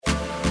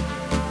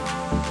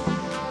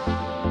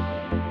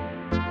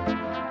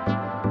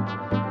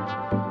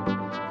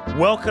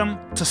Welcome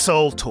to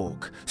Soul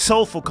Talk,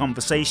 soulful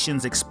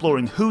conversations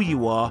exploring who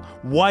you are,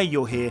 why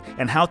you're here,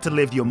 and how to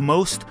live your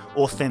most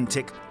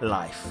authentic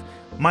life.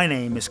 My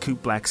name is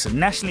Coop Blackson,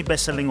 nationally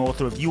best-selling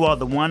author of You Are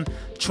the One,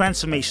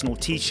 transformational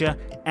teacher,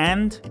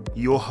 and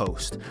your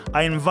host.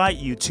 I invite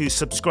you to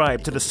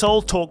subscribe to the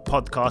Soul Talk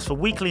podcast for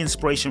weekly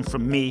inspiration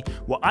from me,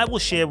 where I will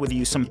share with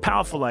you some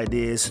powerful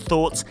ideas,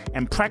 thoughts,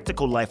 and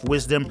practical life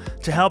wisdom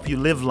to help you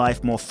live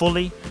life more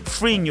fully,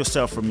 freeing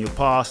yourself from your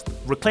past,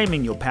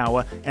 reclaiming your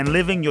power, and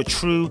living your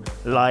true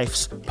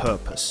life's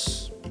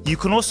purpose. You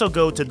can also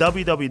go to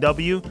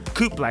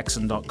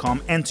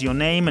www.coopblackson.com, enter your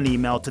name and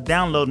email to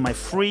download my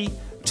free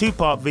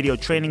 2-part video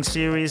training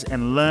series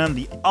and learn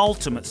the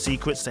ultimate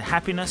secrets to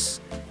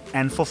happiness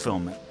and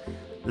fulfillment.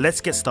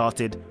 Let's get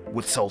started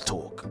with Soul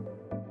Talk.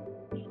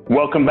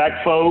 Welcome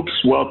back, folks.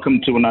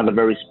 Welcome to another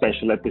very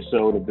special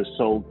episode of the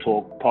Soul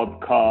Talk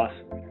podcast.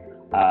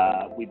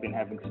 We've been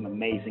having some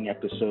amazing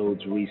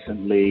episodes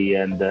recently,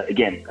 and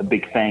again, a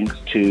big thanks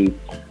to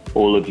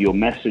all of your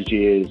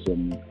messages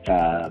and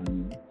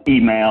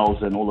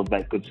emails and all of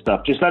that good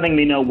stuff. Just letting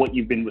me know what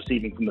you've been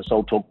receiving from the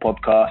Soul Talk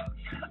podcast.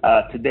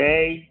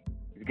 Today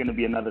is going to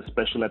be another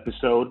special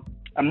episode.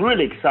 I'm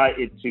really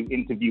excited to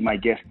interview my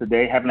guest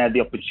today. Haven't had the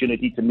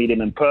opportunity to meet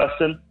him in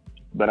person,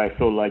 but I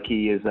feel like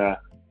he is a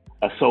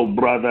soul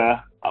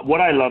brother.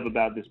 What I love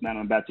about this man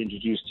I'm about to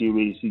introduce to you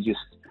is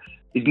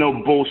he's no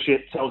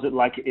bullshit, tells it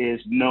like it is,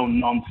 no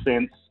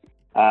nonsense.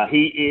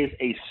 He is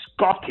the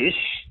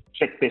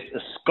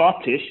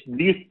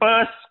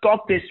first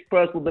Scottish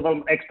personal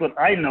development expert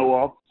I know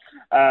of.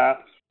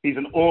 He's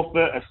an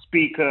author, a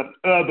speaker,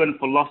 urban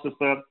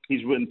philosopher.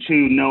 He's written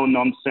 2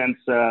 no-nonsense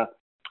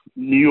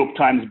New York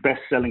Times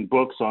best-selling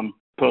books on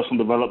personal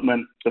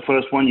development. The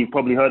first one you've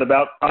probably heard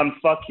about,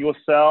 Unfuck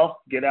Yourself,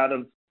 Get Out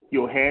of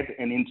Your Head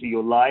and Into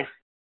Your Life.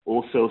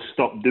 Also,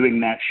 Stop Doing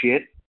That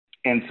Shit,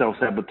 and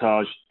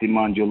Self-Sabotage,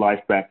 Demand Your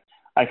Life Back.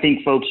 I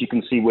think, folks, you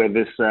can see where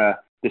this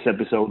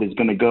episode is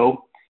going to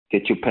go.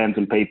 Get your pens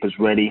and papers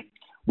ready.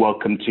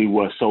 Welcome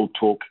to Soul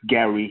Talk,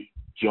 Gary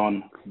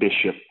John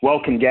Bishop.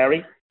 Welcome,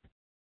 Gary.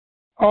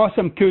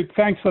 Awesome, Coop.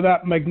 Thanks for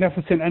that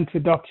magnificent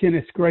introduction.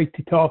 It's great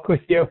to talk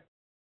with you.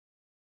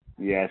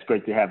 Yeah, it's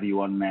great to have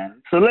you on,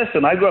 man. So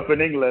listen, I grew up in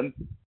England,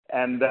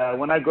 and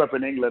when I grew up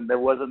in England, there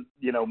wasn't,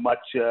 much,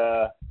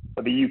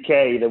 for the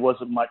UK, there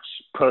wasn't much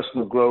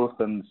personal growth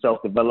and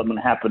self-development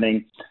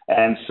happening.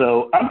 And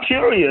so I'm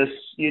curious,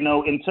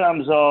 in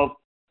terms of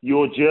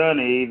your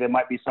journey, there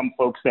might be some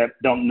folks that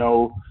don't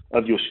know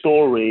of your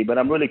story, but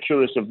I'm really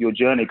curious of your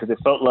journey because it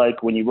felt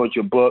like when you wrote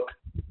your book,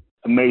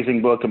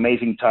 amazing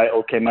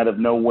title, came out of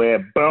nowhere,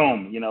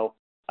 boom,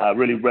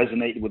 really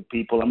resonated with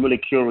people. I'm really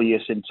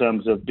curious in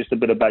terms of just a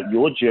bit about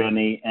your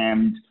journey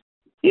and,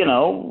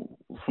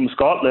 from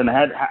Scotland,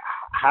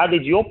 how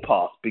did your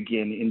path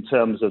begin in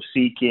terms of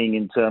seeking,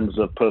 in terms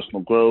of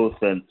personal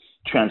growth and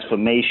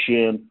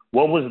transformation?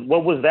 What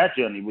was that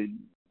journey?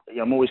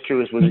 I'm always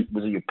curious, was it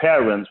your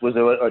parents? Was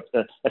there a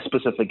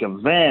specific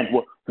event?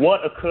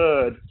 What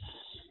occurred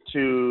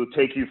to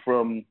take you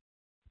from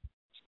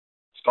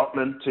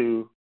Scotland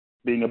to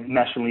being a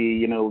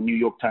nationally, New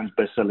York Times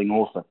best-selling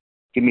author?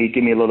 Give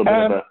me a little bit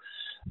of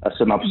a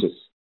synopsis.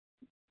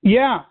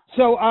 Yeah,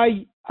 so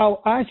I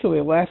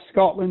actually left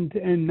Scotland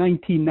in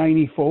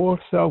 1994,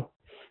 so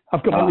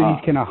I've got one of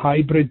these kind of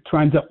hybrid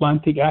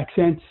transatlantic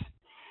accents.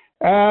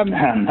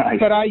 Nice.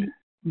 But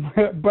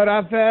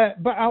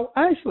I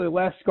actually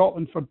left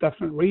Scotland for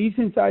different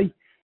reasons. I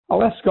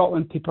left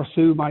Scotland to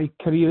pursue my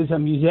career as a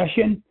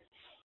musician,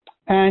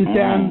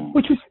 and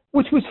which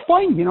was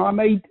fine. I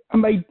made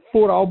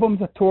 4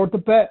 albums. I toured a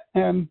bit.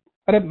 I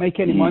didn't make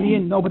any money,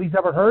 and nobody's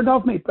ever heard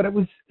of me. But it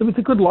was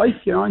a good life.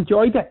 I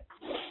enjoyed it.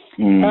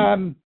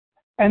 And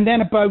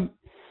then probably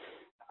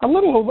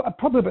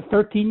about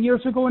 13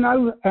 years ago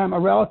now, a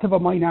relative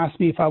of mine asked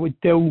me if I would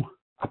do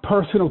a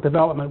personal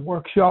development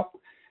workshop,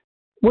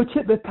 which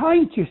at the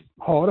time just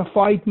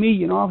horrified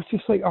me. I was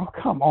just like, oh,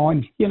 come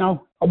on, a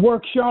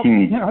workshop.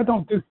 I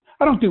don't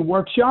do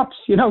workshops.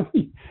 So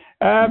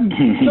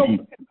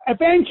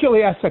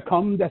eventually I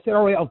succumbed. I said,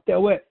 all right, I'll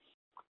do it.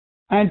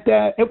 And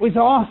it was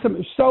awesome. It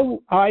was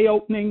so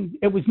eye-opening.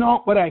 It was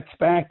not what I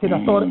expected.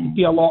 I thought it would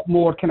be a lot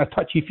more kind of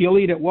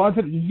touchy-feely. It was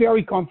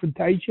very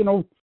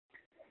confrontational.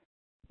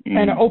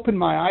 And it opened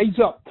my eyes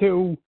up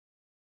to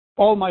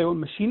all my own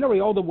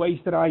machinery, all the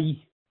ways that I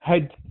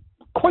had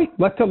quite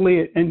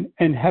literally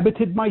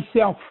inhibited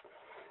myself.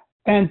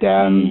 And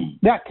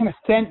that kind of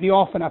sent me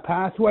off in a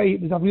pathway.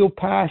 It was a real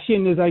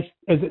passion as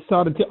it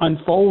started to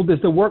unfold. As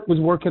the work was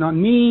working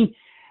on me,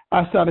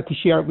 I started to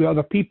share it with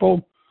other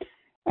people.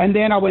 And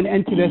then I went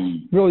into this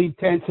really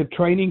intensive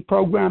training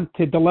program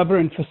to deliver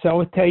and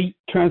facilitate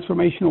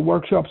transformational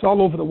workshops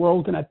all over the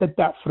world. And I did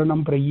that for a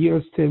number of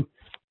years to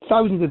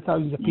thousands and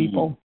thousands of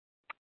people.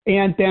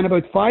 And then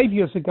about 5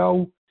 years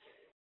ago,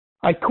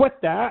 I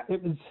quit that.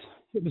 It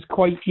was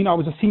quite, I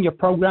was a senior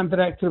program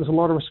director. There was a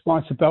lot of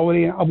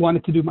responsibility. I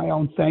wanted to do my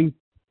own thing.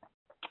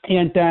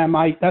 And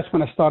that's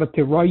when I started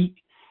to write.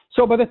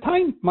 So by the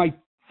time my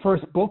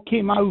first book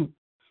came out,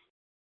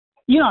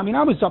 I mean,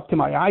 I was up to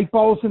my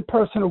eyeballs in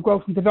personal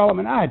growth and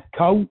development. I had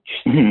coached,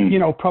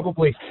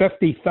 probably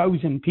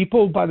 50,000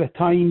 people by the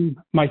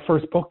time my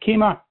first book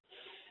came out.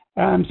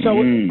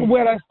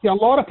 Whereas to a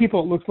lot of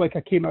people, it looks like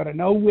I came out of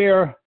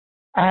nowhere.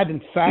 I had,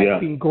 in fact,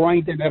 been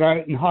grinding it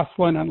out and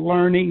hustling and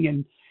learning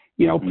and,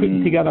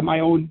 putting together my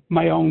own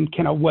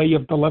kind of way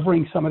of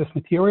delivering some of this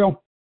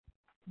material.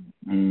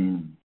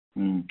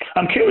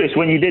 I'm curious,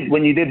 when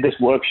you did this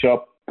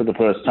workshop for the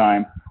first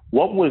time,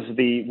 what was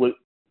the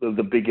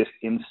biggest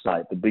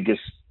insight, the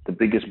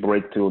biggest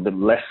breakthrough, the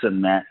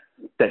lesson that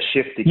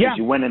shifted? Because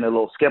you went in a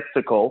little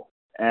skeptical,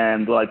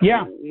 and what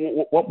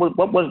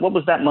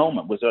was that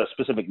moment? Was there a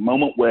specific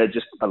moment where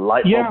just a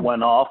light bulb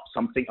went off,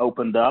 something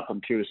opened up? I'm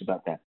curious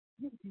about that.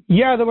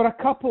 Yeah, there were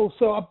a couple.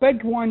 So a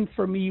big one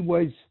for me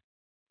was,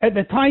 at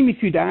the time,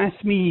 if you'd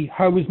asked me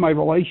how was my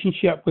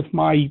relationship with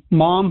my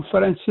mom,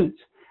 for instance,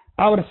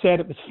 I would have said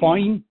it was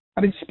fine.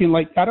 I'd have just been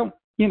like,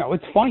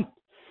 it's fine.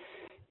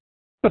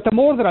 But the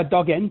more that I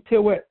dug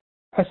into it,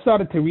 I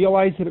started to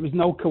realize that it was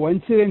no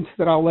coincidence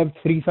that I lived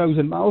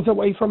 3,000 miles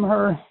away from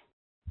her.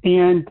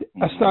 And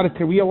I started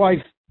to realize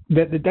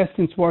that the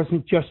distance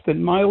wasn't just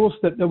in miles,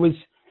 that there was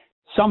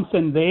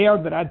something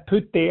there that I'd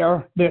put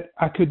there that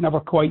I could never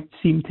quite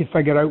seem to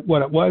figure out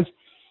what it was.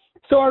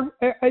 So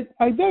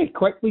I very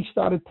quickly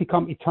started to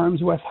come to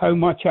terms with how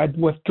much I'd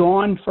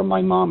withdrawn from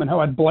my mom and how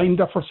I'd blamed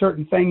her for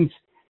certain things.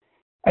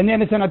 And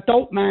then as an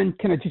adult man,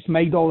 kind of just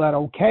made all that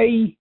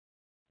okay.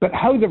 But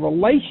how the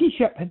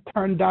relationship had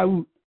turned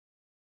out,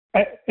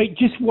 I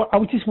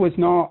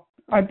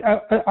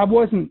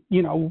wasn't,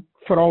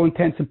 for all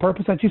intents and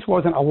purposes, I just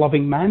wasn't a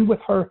loving man with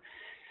her.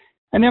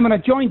 And then when I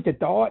joined the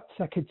dots,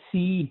 I could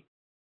see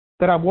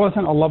that I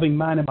wasn't a loving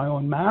man in my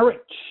own marriage.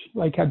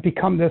 Like, I'd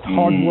become this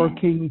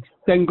hardworking,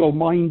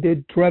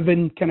 single-minded,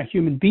 driven kind of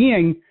human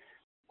being.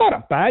 Not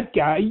a bad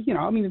guy,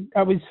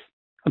 I was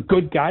a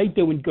good guy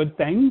doing good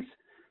things.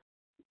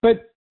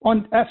 But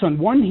that's on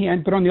one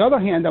hand, but on the other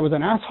hand, I was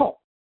an asshole.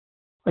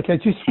 Like, I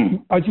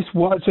just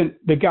wasn't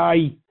the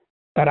guy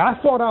that I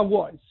thought I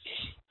was.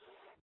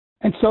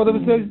 And so there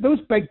was those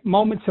big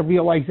moments of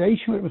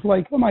realization where it was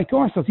like, oh my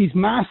gosh, there's these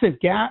massive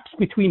gaps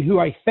between who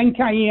I think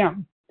I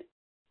am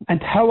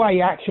and how I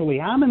actually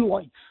am in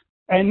life.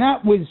 And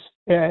that was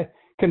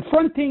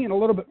confronting and a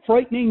little bit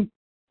frightening.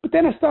 But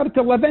then I started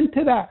to live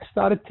into that. I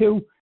started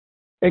to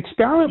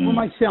experiment with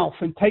myself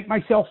and take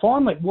myself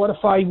on. Like, what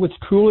if I was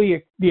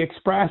truly the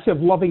expressive,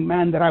 loving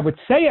man that I would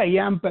say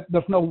I am, but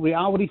there's no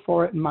reality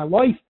for it in my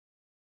life?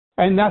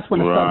 And that's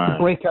when I started to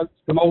break out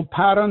some old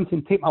patterns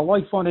and take my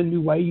life on in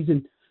new ways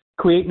and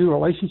create new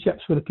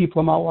relationships with the people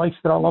in my life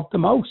that I love the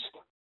most.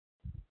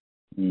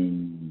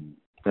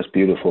 That's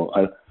beautiful.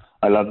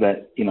 I love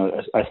that.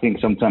 I think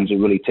sometimes it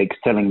really takes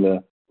telling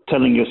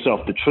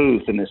yourself the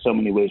truth, and there's so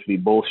many ways we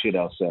bullshit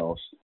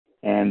ourselves.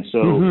 And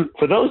so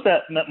for those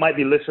that might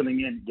be listening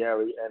in,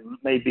 Gary, and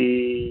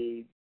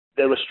maybe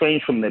they're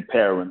estranged from their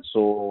parents,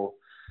 or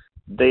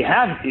they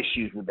have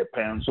issues with their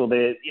parents, or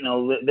they're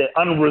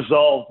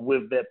unresolved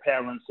with their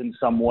parents in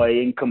some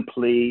way,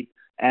 incomplete,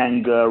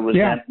 anger,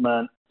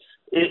 resentment.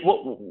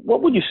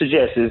 What would you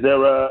suggest? Is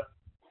there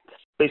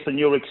based on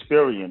your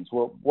experience,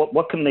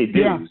 what can they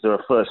do? Is there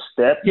a first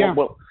step?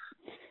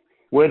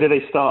 Where do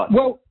they start?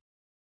 Well,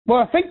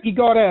 I think you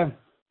gotta.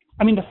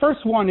 I mean, the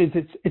first one is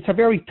it's a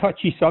very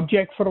touchy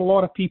subject for a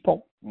lot of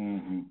people,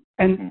 and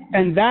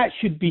that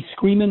should be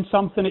screaming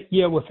something at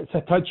you if it's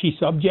a touchy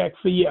subject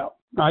for you,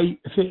 right?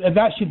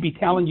 That should be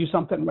telling you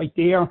something right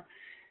there,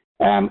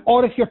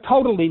 or if you're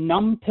totally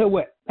numb to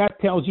it, that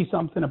tells you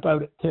something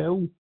about it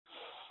too.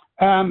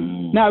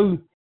 Now,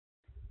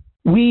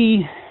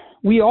 we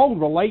all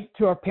relate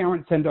to our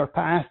parents and our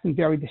past in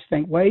very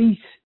distinct ways.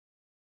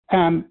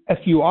 If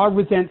you are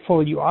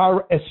resentful, you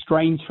are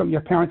estranged from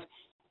your parents,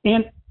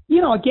 and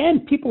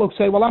again, people will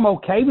say, well, I'm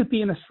okay with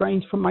being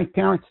estranged from my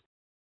parents.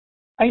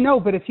 I know,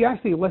 but if you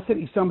actually listen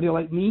to somebody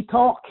like me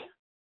talk,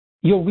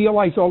 you'll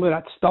realize all of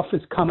that stuff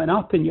is coming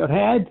up in your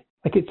head.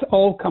 Like, it's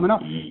all coming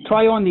up.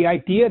 Try on the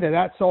idea that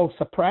that's all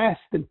suppressed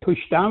and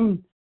pushed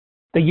down,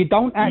 that you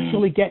don't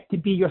actually get to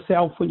be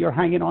yourself when you're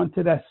hanging on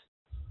to this.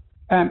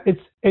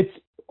 It's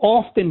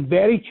often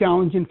very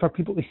challenging for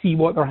people to see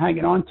what they're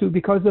hanging on to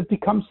because they've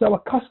become so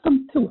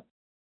accustomed to it.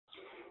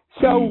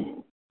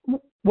 So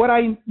what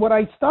I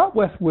start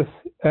with when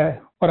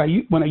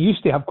I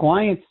used to have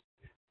clients,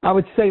 I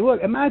would say,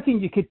 look, imagine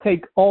you could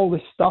take all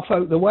this stuff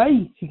out of the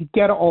way. You could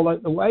get it all out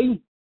of the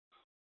way.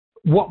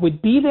 What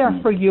would be there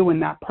for you in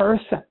that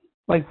person?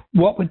 Like,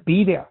 what would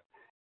be there?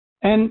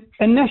 And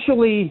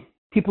initially,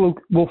 people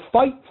will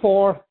fight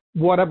for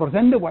whatever's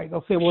in the way.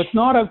 They'll say, well, it's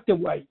not out the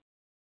way.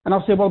 And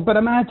I'll say, well, but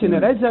imagine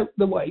it is out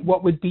the way.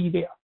 What would be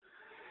there?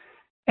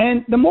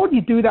 And the more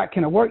you do that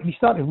kind of work, you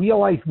start to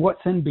realize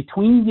what's in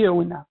between you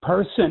and that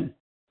person.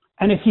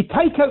 And if you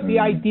take out the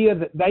idea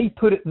that they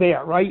put it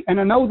there, right? And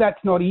I know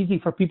that's not easy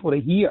for people to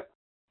hear,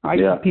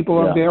 right? People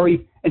are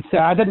very, and say,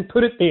 I didn't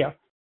put it there.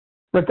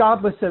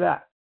 Regardless of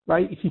that,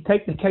 right? If you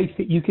take the case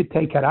that you could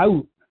take it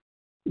out,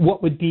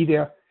 what would be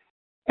there?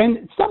 And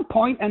at some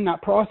point in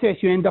that process,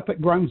 you end up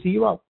at ground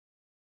zero.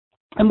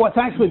 And what's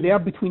actually there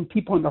between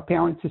people and their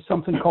parents is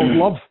something called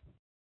love.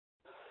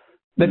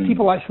 That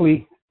people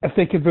actually, if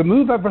they could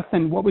remove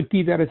everything, what would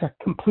be there is a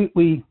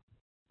completely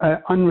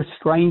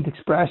unrestrained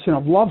expression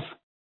of love.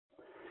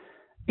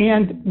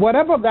 And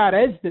whatever that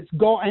is that's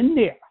got in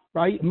there,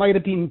 right? It might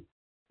have been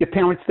your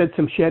parents did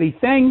some shitty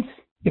things.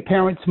 Your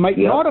parents might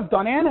not have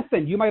done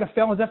anything. You might have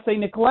felt as if they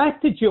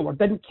neglected you or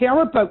didn't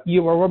care about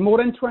you or were more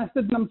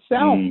interested in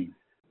themselves.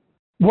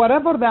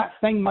 Whatever that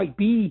thing might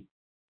be,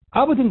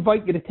 I would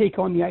invite you to take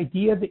on the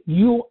idea that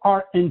you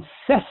are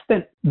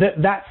insistent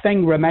that that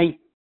thing remain.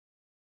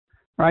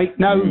 Right?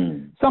 Now,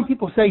 some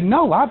people say,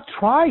 no, I've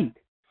tried.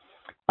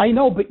 I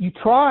know, but you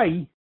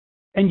try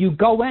and you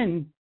go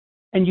in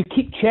and you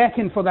keep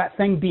checking for that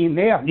thing being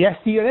there. Yes,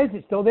 here it is.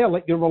 It's still there.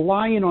 Like you're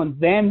relying on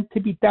them to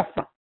be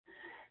different.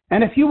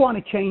 And if you want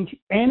to change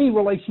any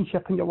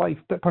relationship in your life,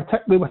 but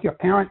particularly with your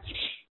parents,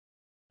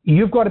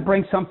 you've got to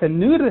bring something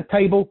new to the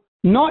table,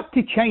 not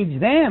to change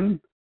them,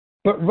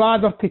 but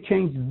rather to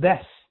change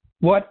this.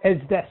 What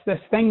is this? This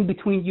thing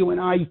between you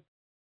and I.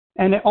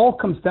 And it all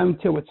comes down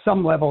to, at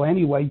some level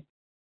anyway,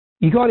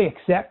 you got to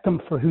accept them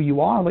for who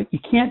you are. Like you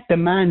can't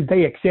demand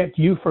they accept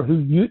you for who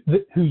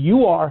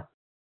you are,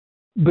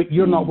 but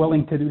you're not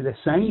willing to do the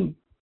same.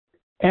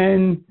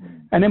 And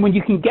then when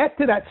you can get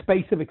to that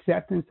space of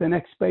acceptance, the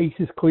next space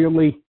is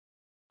clearly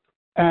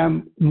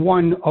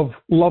one of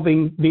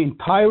loving the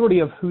entirety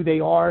of who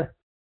they are,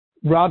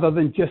 rather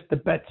than just the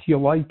bits you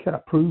like or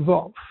approve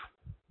of.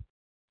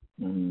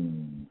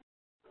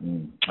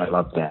 I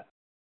love that.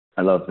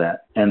 I love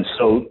that. And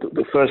so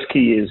the first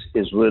key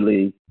is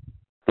really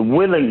the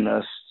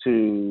willingness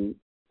to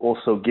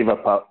also give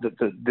up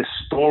the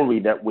story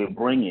that we're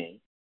bringing.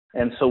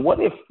 And so what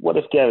if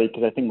Gary,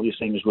 because I think what you're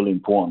saying is really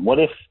important, what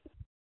if,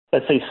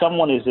 let's say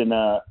someone is in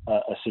a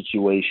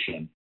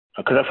situation,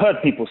 because I've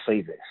heard people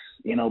say this,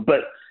 but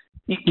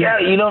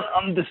Gary, you don't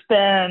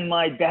understand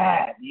my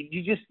dad.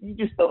 You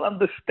just don't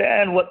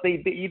understand what they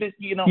did.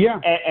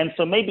 And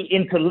so maybe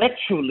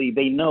intellectually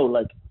they know,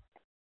 like,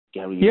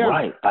 Gary, you're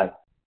right.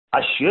 I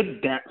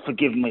should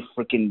forgive my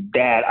freaking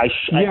dad.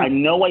 I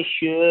know I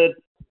should,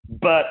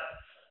 but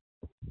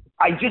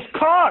I just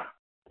can't.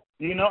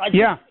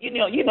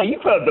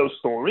 You've heard those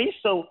stories.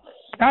 So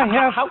I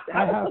have.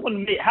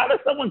 How does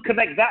someone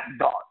connect that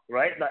dot,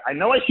 right? Like, I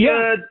know I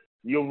should.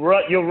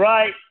 You're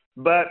right,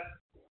 but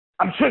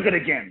I'm triggered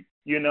again.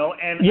 And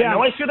I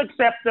know I should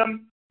accept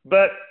them,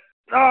 but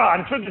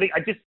I'm triggered.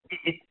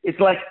 It's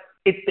like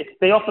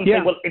they often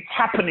say, well, it's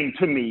happening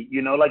to me.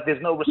 Like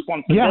there's no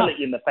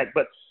responsibility in the fact,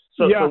 but.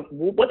 So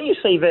what do you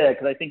say there?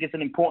 Because I think it's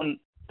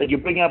that you're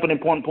bringing up an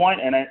important point,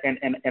 and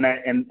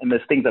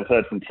there's things I've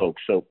heard from folks.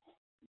 So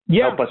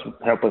help us.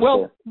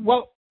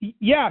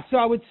 So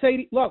I would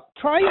say, look,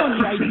 try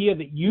on the idea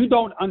that you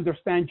don't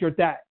understand your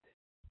dad.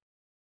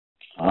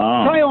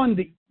 Try on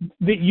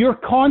that you're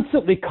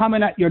constantly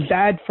coming at your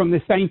dad from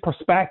the same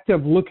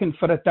perspective, looking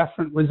for a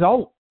different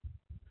result.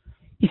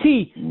 You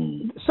see,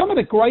 some of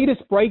the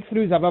greatest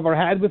breakthroughs I've ever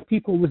had with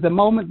people was the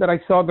moment that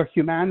I saw their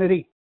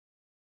humanity.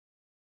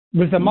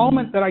 Was the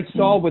moment that I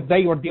saw what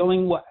they were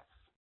dealing with.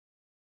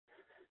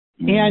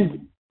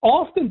 And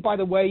often, by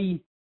the way,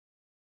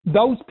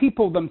 those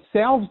people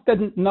themselves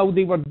didn't know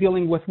they were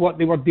dealing with what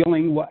they were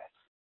dealing with.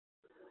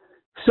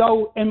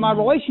 So in my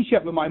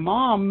relationship with my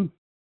mom,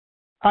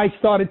 I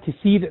started to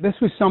see that this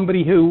was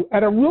somebody who,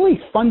 at a really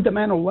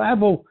fundamental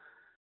level,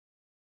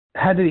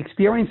 had the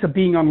experience of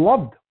being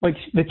unloved, like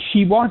that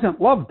she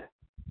wasn't loved.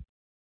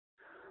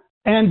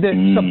 And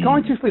that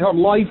subconsciously her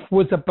life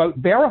was about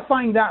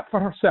verifying that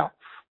for herself.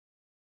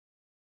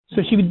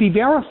 So she would be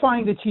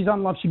verifying that she's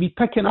unloved. She'd be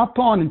picking up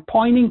on and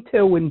pointing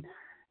to and,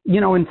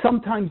 and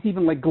sometimes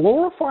even like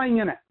glorifying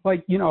in it,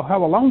 like,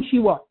 how alone she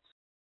was.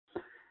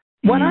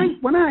 When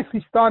I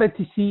actually started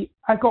to see,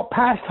 I got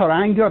past her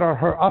anger or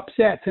her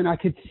upsets and I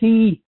could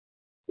see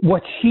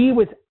what she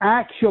was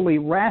actually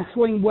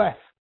wrestling with,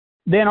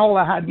 then all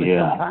I had was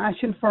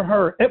compassion for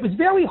her. It was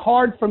very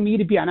hard for me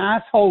to be an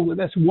asshole with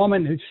this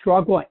woman who's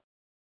struggling.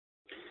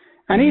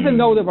 And even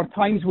though there were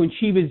times when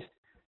she was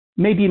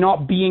maybe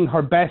not being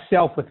her best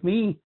self with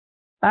me,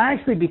 I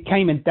actually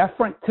became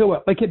indifferent to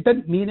it. Like it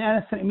didn't mean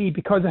anything to me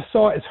because I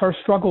saw it as her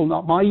struggle,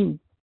 not mine.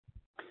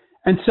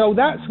 And so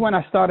that's when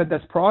I started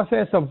this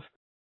process of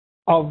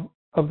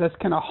this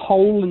kind of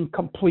whole and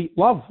complete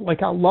love.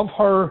 Like I love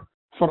her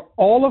for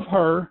all of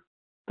her.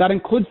 That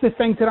includes the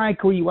things that I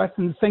agree with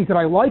and the things that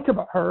I like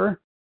about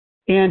her.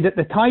 And at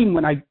the time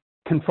when I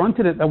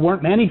confronted it, there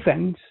weren't many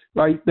things,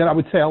 right, that I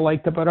would say I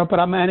liked about her, but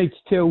I managed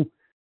to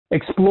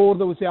explore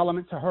those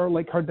elements of her,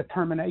 like her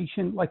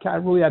determination. Like I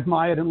really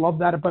admired and loved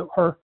that about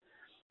her,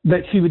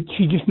 that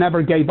she just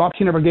never gave up.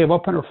 She never gave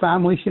up on her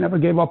family. She never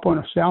gave up on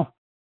herself.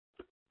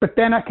 But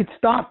then I could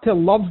start to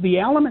love the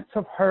elements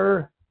of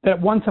her that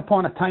once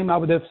upon a time I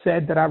would have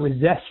said that I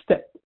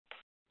resisted.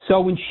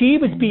 So when she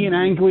was being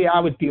angry, I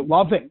would be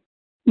loving.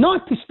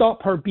 Not to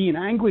stop her being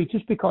angry,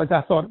 just because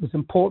I thought it was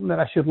important that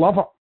I should love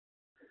her.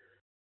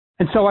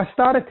 And so I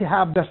started to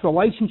have this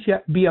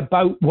relationship be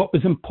about what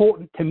was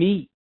important to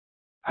me.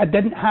 I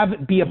didn't have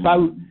it be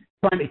about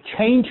trying to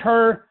change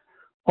her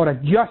or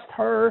adjust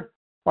her,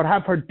 or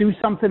have her do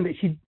something that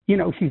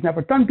she's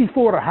never done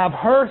before, or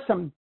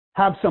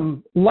have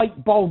some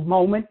light bulb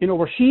moment,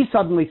 where she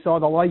suddenly saw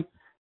the light.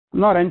 I'm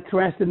not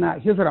interested in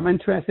that. Here's what I'm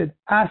interested.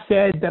 I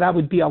said that I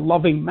would be a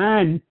loving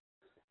man,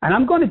 and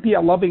I'm going to be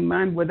a loving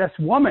man with this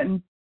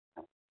woman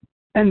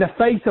in the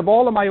face of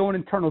all of my own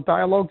internal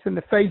dialogues, in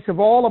the face of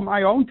all of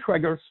my own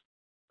triggers.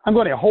 I'm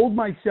going to hold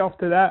myself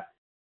to that.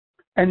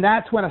 And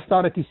that's when I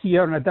started to see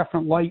her in a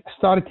different light. I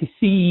started to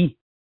see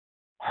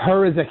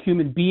her as a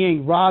human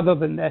being rather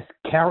than this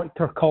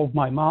character called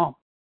my mom.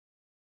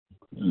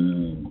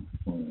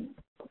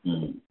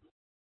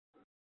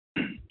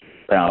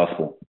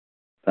 Powerful.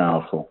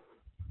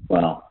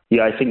 Wow.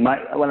 Yeah, I think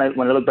when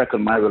I look back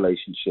on my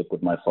relationship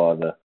with my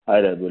father, I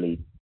had a really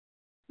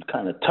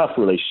kind of tough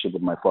relationship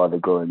with my father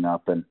growing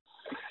up, and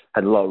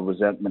had a lot of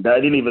resentment that I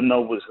didn't even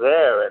know was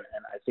there. And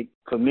I think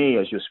for me,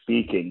 as you're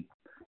speaking,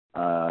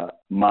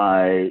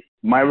 my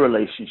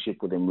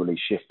relationship with him really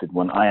shifted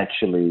when I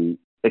actually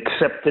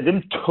accepted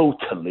him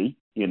totally.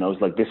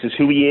 It's like, this is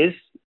who he is,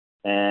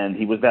 and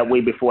he was that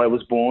way before I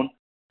was born.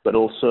 But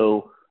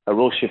also a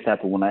real shift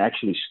happened when I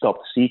actually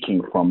stopped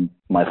seeking from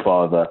my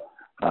father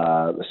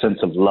a sense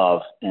of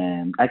love,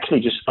 and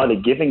actually just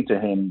started giving to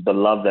him the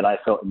love that I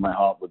felt in my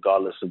heart,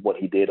 regardless of what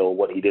he did or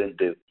what he didn't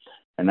do.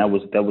 And that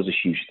was a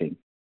huge thing.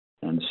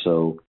 And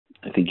so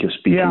I think you're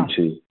speaking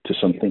to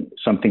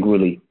something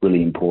really,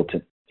 really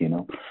important.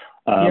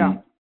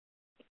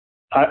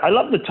 I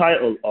love the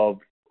title of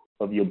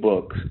your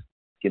book.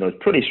 It's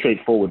pretty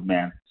straightforward,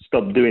 man.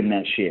 Stop doing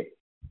that shit.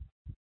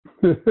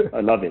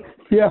 I love it.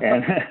 Yeah.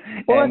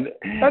 And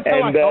that's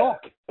how I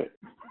talk.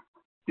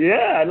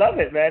 Yeah, I love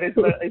it, man.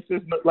 It's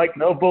just like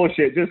no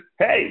bullshit. Just,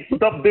 hey,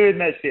 stop doing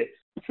that shit.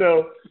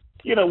 So,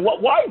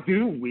 why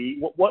do we?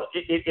 What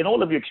in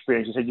all of your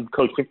experience, you said you've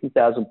coached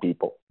 50,000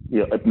 people,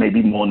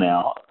 maybe more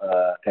now,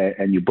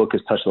 and your book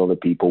has touched a lot of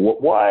people.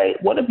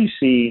 What have you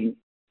seen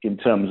in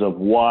terms of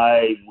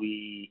why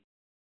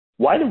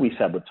do we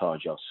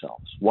sabotage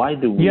ourselves? Why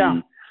do we?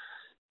 Yeah.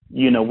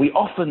 We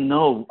often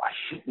know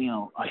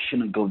I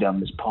shouldn't go down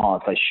this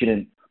path. I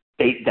shouldn't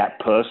date that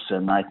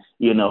person. I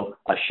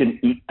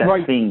shouldn't eat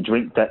that thing,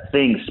 drink that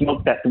thing,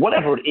 smoke that,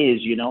 whatever it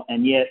is,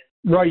 and yet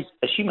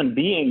as human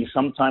beings,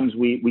 sometimes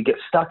we get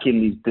stuck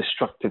in these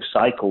destructive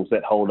cycles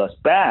that hold us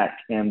back.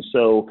 And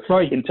so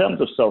in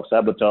terms of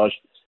self-sabotage,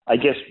 I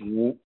guess,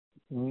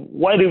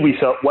 why do we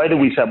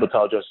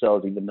sabotage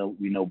ourselves even though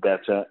we know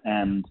better?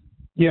 And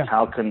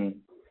how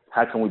can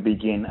we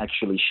begin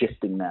actually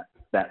shifting that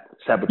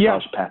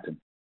sabotage pattern?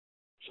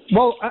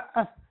 Well,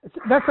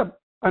 that's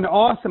an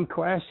awesome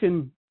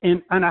question.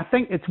 And I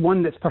think it's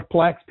one that's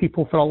perplexed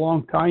people for a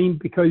long time,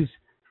 because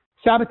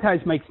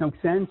sabotage makes no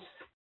sense.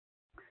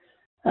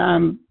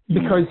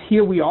 Because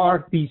here we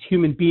are, these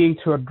human beings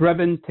who are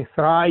driven to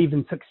thrive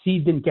and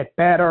succeed and get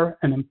better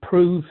and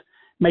improve,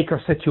 make our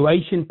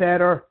situation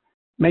better,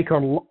 make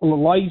our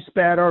lives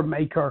better,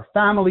 make our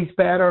families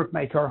better,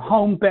 make our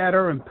home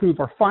better,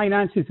 improve our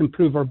finances,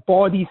 improve our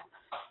bodies.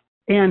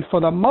 And for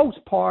the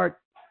most part,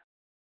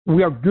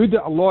 we are good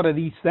at a lot of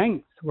these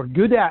things. We're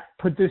good at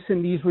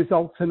producing these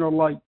results in our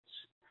lives.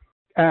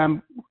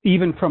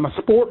 Even from a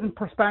sporting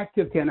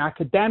perspective to an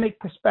academic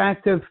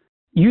perspective,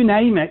 you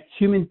name it,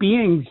 human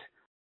beings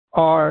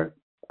are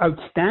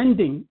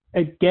outstanding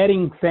at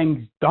getting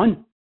things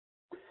done.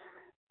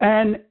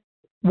 And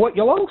what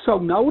you'll also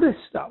notice,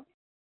 though,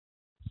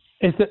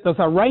 is that there's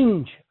a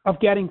range of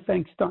getting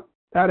things done.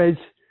 That is,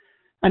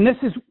 and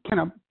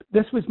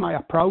this was my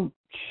approach.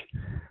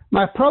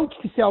 My approach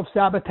to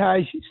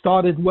self-sabotage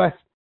started with,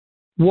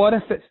 what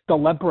if it's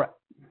deliberate?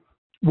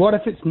 What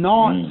if it's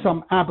not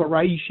some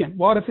aberration?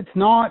 What if it's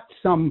not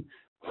some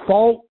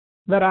fault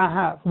that I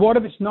have? What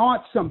if it's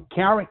not some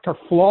character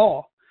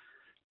flaw,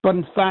 but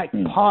in fact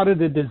part of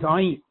the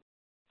design?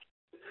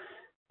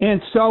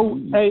 And so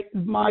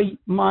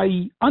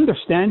my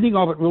understanding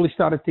of it really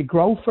started to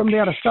grow from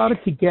there. I started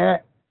to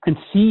get and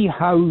see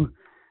how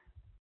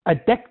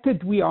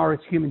addicted we are as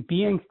human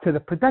beings to the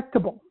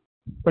predictable.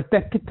 We're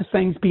addicted to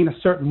things being a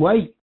certain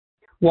way.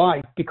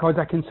 Why? Because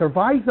I can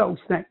survive those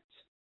things.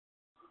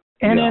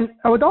 And then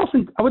I would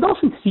often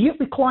see it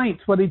with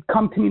clients where they'd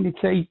come to me and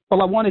they'd say,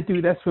 well, I want to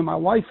do this with my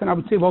wife. And I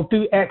would say, well,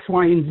 do X,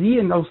 Y, and Z.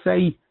 And they'll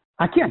say,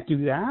 I can't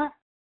do that.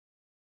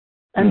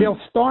 And they'll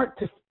start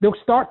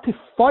to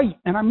fight.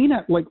 And I mean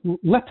it, like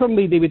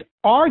literally they would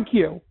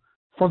argue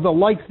for the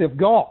life they've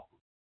got.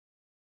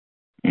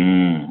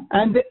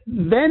 And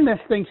then this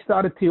thing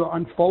started to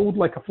unfold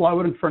like a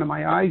flower in front of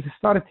my eyes. I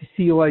started to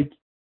see like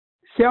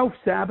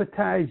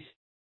self-sabotage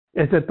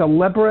is a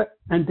deliberate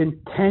and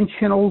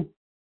intentional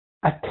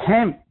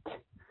attempt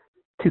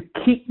to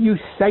keep you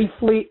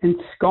safely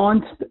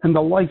ensconced in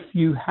the life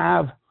you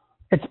have.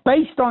 It's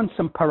based on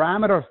some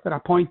parameters that I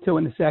point to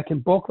in the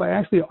second book. I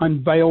actually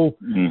unveil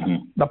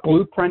the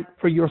blueprint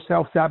for your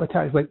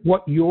self-sabotage, like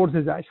what yours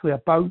is actually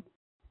about.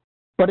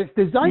 But it's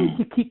designed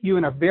to keep you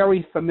in a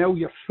very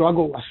familiar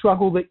struggle, a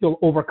struggle that you'll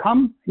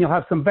overcome, you'll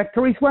have some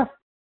victories with,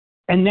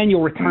 and then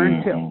you'll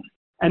return to.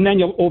 And then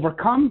you'll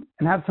overcome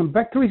and have some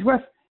victories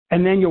with,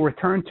 and then you'll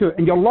return to it.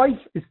 And your life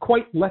is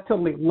quite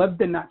literally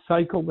lived in that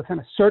cycle within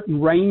a certain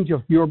range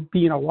of your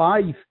being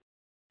alive,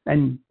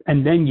 and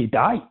then you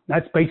die.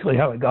 That's basically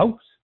how it goes.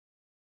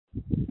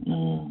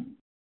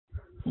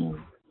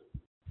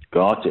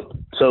 Got it.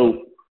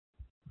 So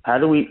how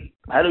do we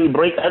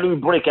break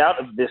out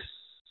of this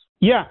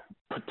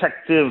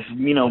protective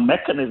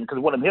mechanism? Because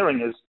what I'm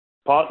hearing is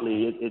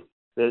partly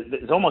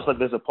it's almost like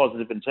there's a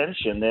positive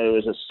intention. There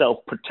is a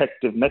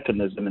self-protective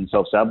mechanism in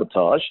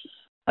self-sabotage.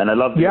 And I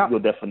love your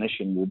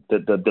definition,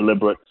 the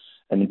deliberate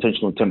and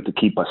intentional attempt to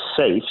keep us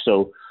safe.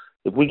 So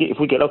if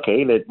we get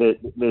okay,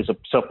 there's a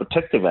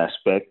self-protective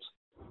aspect.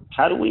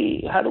 How do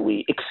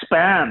we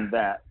expand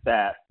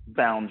that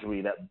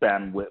boundary, that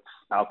bandwidth,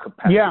 our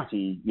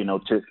capacity,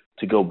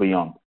 to go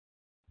beyond?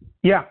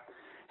 Yeah.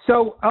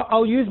 So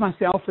I'll use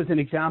myself as an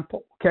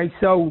example. Okay.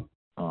 So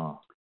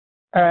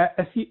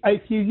if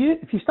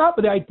you start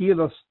with the idea,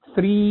 there's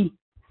three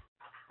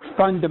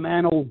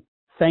fundamental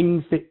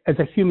things that as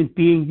a human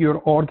being you're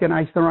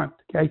organized around,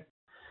 okay?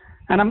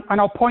 And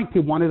I'll point to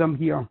one of them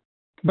here,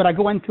 but I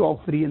go into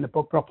all three in the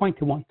book, but I'll point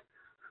to one.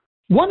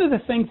 One of the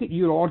things that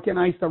you're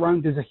organized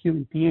around as a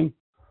human being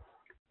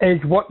is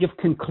what you've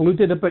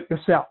concluded about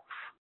yourself.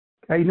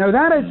 Okay, now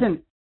that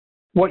isn't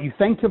what you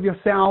think of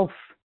yourself.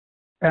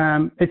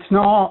 It's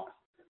not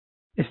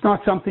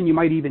something you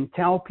might even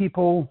tell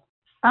people.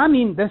 I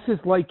mean, this is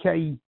like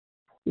a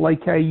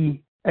weight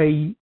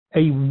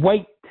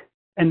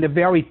in the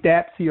very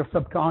depths of your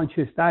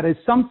subconscious. That is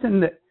something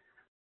that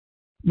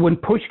when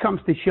push comes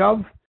to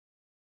shove,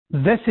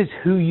 this is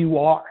who you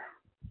are.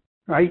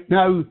 Right?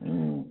 Now,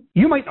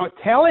 you might not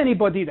tell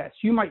anybody this.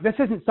 This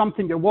isn't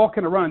something you're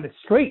walking around the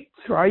streets,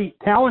 right,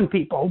 telling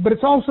people, but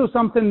it's also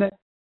something that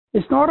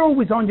it's not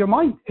always on your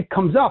mind. It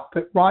comes up,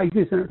 it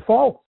rises and it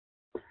falls.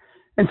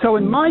 And so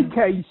in my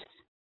case,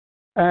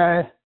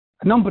 a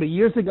number of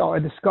years ago, I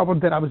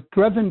discovered that I was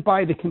driven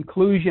by the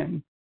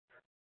conclusion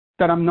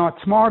that I'm not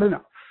smart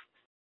enough.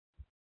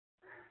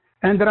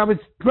 And that I was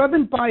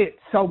driven by it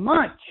so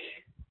much,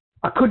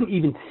 I couldn't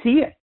even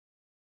see it.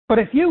 But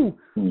if you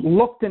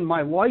looked in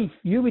my life,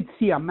 you would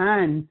see a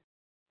man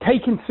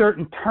taking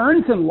certain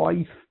turns in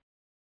life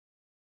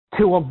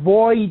to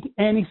avoid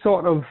any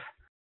sort of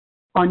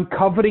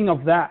uncovering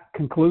of that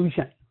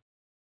conclusion.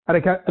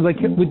 Like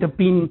it would have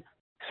been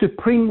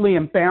supremely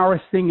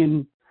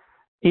embarrassing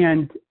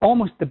and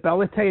almost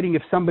debilitating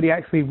if somebody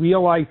actually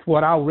realized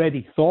what I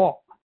already thought.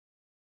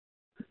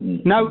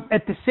 Now,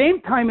 at the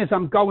same time as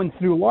I'm going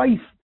through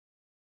life,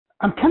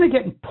 I'm kind of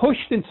getting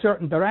pushed in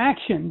certain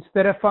directions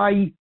that if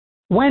I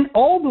went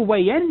all the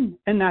way in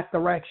that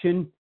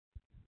direction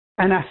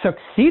and I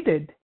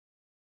succeeded,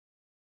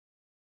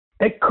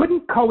 it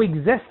couldn't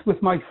coexist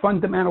with my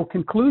fundamental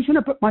conclusion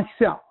about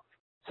myself.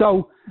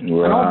 So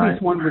an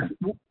obvious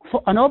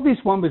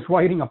one was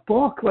writing a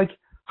book. Like,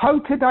 how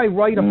could I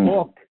write a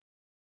book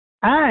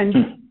and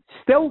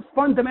still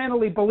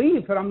fundamentally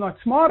believe that I'm not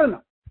smart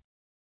enough?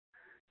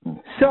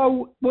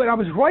 So when I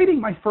was writing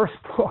my first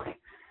book,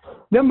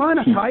 the amount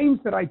of times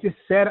that I just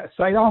set it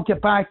aside, I'll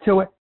get back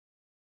to it.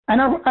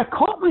 And I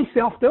caught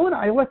myself doing it.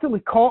 I literally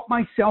caught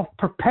myself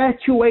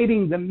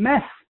perpetuating the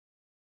myth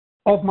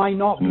of my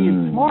not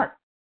being smart.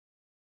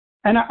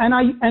 And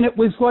it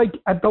was like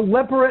a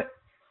deliberate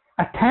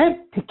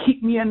attempt to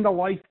keep me in the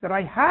life that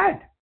I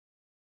had.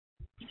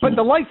 But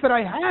the life that I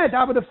had,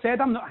 I would have said,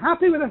 I'm not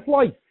happy with this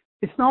life.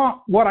 It's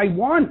not what I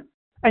want.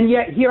 And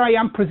yet here I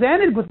am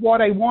presented with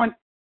what I want,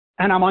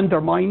 and I'm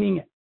undermining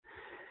it.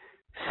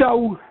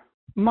 So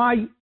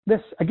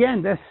this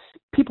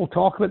people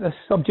talk about this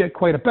subject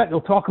quite a bit.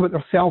 They'll talk about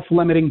their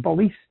self-limiting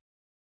beliefs.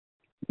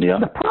 Yeah.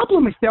 The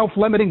problem with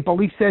self-limiting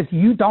beliefs is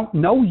you don't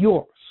know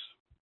yours.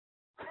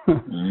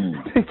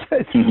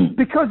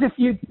 because if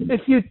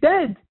you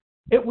did,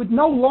 it would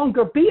no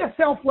longer be a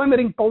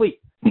self-limiting belief.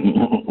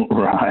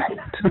 Right.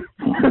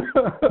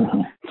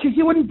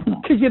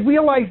 Because you'd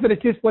realize that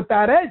it's just what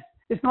that is.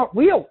 It's not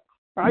real,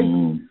 right?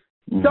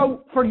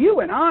 So for you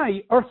and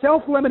I, our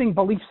self-limiting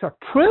beliefs are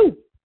true.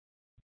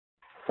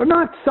 They're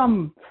not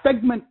some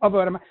figment of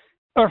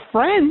our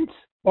friends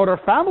or our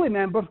family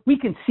members. We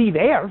can see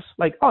theirs,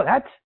 like, oh,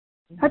 that's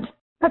a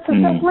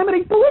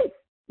self-limiting belief.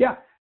 Yeah,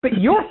 but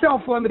your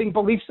self-limiting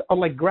beliefs are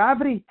like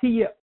gravity to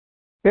you.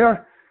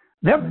 They're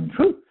the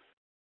truth.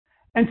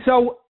 And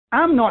so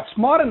I'm not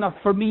smart enough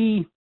for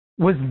me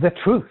was the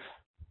truth.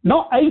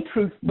 Not a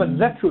truth, but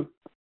the truth.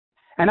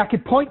 And I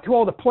could point to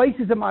all the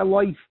places in my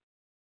life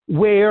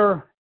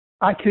where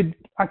I could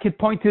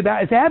point to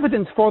that as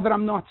evidence for that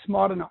I'm not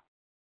smart enough.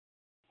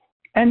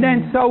 And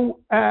then so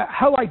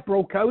how I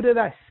broke out of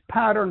this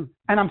pattern,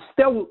 and I'm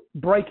still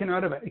breaking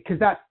out of it, because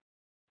that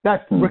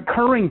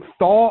recurring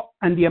thought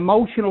and the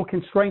emotional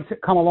constraints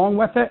that come along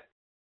with it,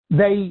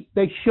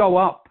 they show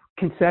up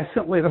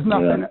consistently. There's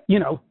nothing,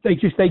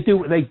 they do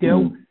what they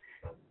do.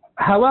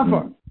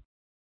 However,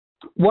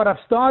 what I've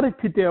started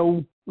to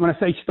do, when I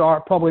say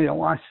start, probably the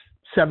last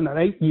 7 or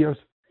 8 years,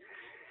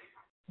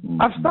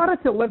 I've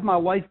started to live my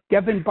life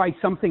given by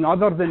something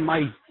other than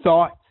my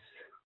thoughts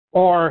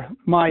or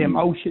my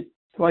emotions.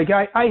 Like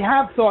I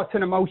have thoughts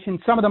and emotions.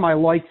 Some of them I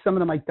like, some of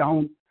them I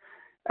don't.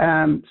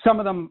 Some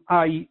of them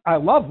I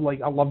love.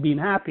 Like I love being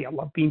happy. I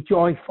love being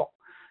joyful.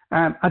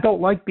 I don't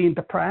like being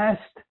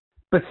depressed,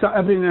 but so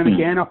every now and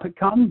again up it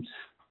comes,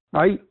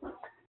 right?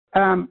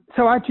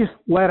 So I just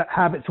let it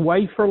have its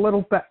way for a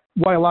little bit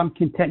while I'm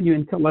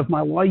continuing to live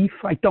my life.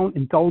 I don't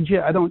indulge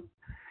it. I don't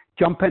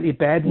jump into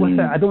bed with it.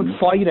 I don't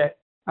fight it.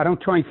 I don't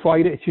try and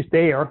fight it. It's just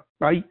there,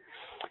 right?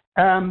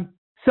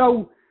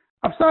 So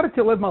I've started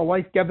to live my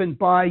life given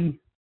by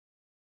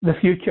the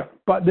future,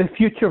 but the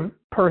future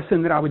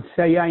person that I would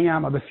say I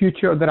am, or the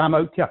future that I'm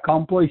out to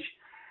accomplish,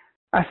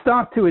 I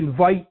start to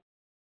invite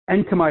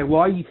into my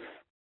life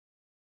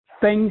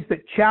things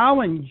that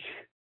challenge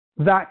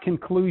that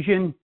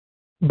conclusion,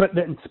 but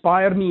that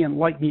inspire me and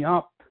light me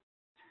up.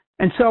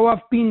 And so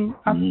I've been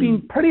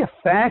pretty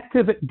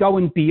effective at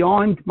going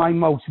beyond my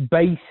most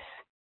base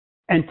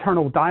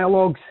internal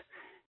dialogues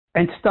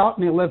and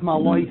starting to live my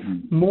life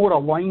more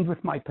aligned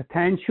with my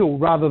potential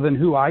rather than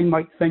who I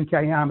might think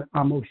I am at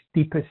my most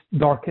deepest,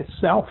 darkest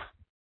self.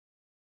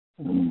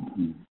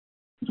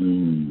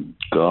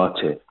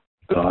 Got it.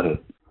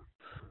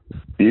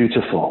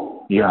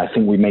 Beautiful. Yeah, I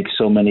think we make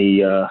so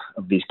many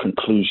of these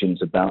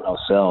conclusions about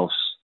ourselves.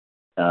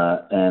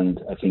 And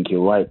I think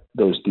you're right.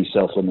 These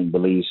self-limiting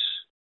beliefs,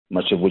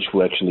 much of which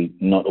we're actually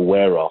not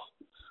aware of.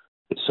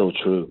 It's so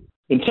true.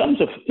 In terms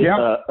of,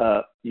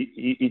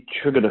 you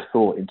triggered a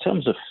thought, in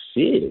terms of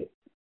fear,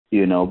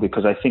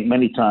 because I think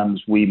many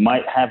times we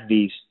might have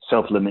these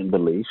self-limiting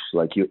beliefs,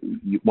 like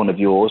one of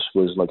yours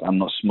was like, I'm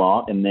not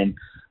smart. And then,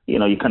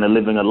 you're kind of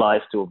living a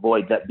life to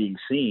avoid that being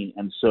seen.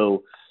 And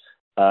so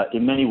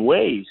in many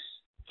ways,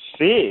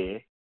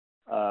 fear,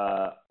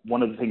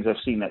 one of the things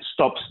I've seen that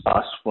stops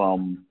us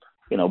from,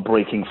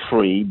 breaking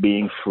free,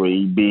 being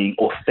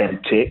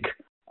authentic,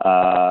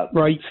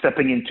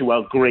 stepping into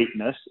our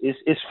greatness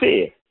is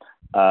fear.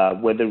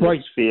 Whether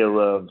it's fear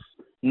of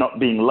not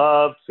being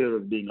loved, fear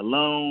of being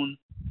alone,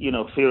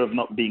 fear of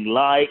not being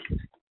liked,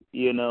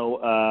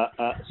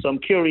 so I'm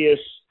curious,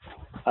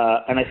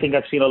 and I think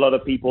I've seen a lot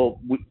of people,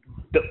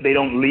 they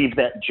don't leave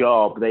that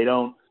job, they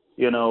don't,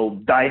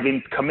 dive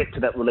in, commit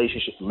to that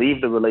relationship, leave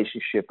the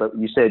relationship. But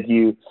you said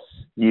you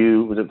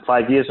was it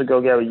 5 years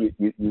ago, Gary,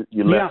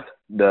 you left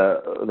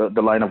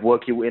the line of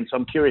work you were in. So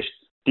I'm curious,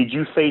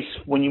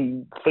 when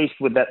you faced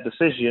with that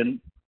decision,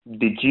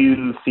 did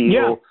you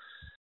feel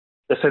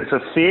a sense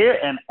of fear,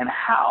 and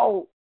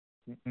how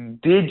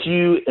did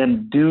you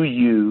and do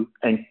you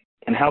and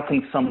how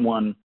can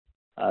someone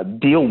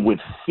deal with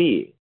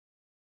fear?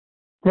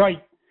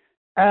 Right.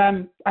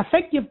 I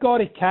think you've got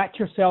to catch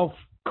yourself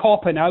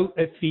copping out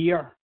at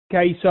fear.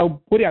 Okay,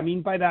 so what do I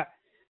mean by that?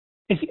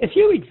 If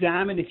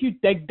you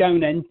dig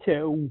down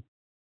into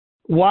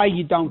why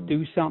you don't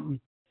do something,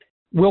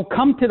 we'll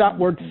come to that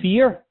word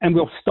fear and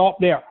we'll stop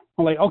there.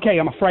 I'm like, okay,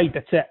 I'm afraid,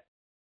 that's it.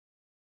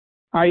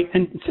 All right,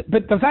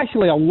 but there's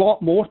actually a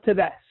lot more to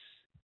this.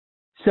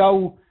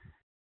 So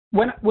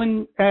when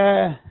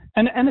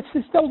and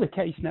it's still the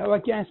case now, I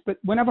guess. But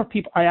whenever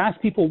I ask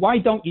people, why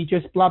don't you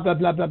just blah blah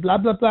blah blah blah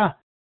blah blah,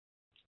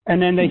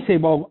 and then they say,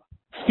 well,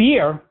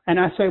 fear, and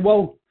I say,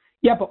 well,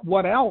 yeah, but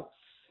what else?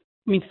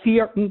 I mean,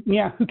 fear,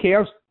 yeah, who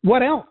cares?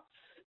 What else?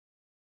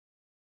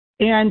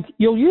 And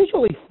you'll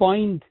usually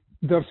find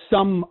there's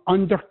some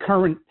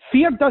undercurrent.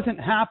 Fear doesn't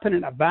happen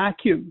in a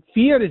vacuum.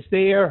 Fear is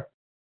there.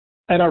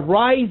 It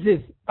arises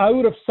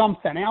out of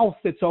something else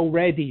that's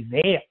already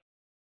there,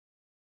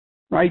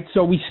 right?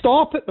 So we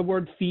stop at the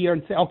word fear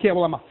and say, okay,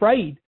 well, I'm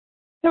afraid.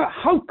 Yeah,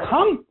 how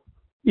come?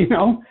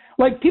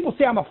 Like people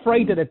say, I'm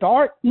afraid of the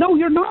dark. No,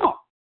 you're not.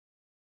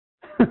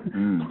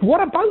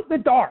 What about the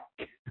dark?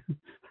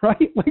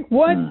 Right? Like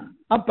what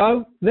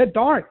about the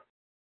dark?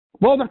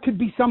 Well, there could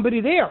be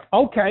somebody there.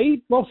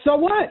 Okay, well, so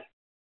what?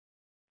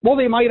 Well,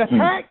 they might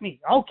attack me.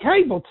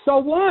 Okay, but so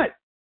what?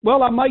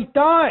 Well, I might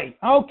die.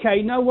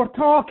 Okay, now we're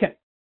talking.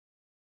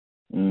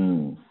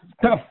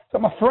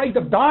 I'm afraid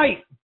of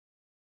dying.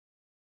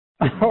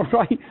 All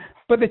right.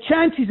 But the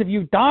chances of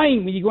you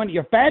dying when you go into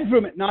your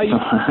bedroom at night,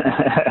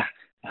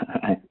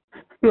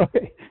 right,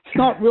 it's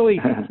not really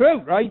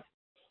true, right?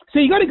 So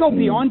you got to go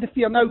beyond the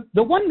fear. Now,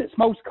 the one that's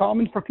most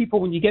common for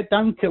people when you get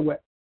down to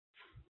it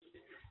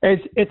is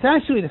it's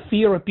actually the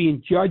fear of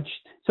being judged.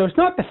 So it's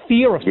not the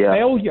fear of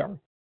failure,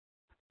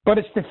 but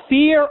it's the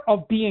fear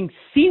of being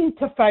seen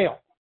to fail.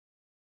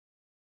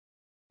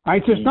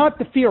 Right? So it's not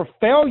the fear of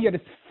failure,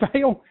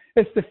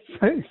 it's the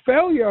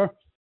failure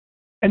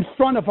in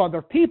front of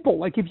other people.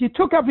 Like if you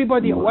took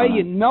everybody away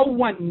and no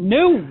one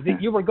knew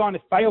that you were going to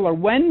fail or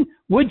win,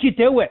 would you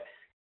do it?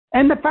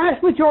 And the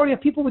vast majority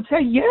of people would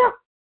say, yeah,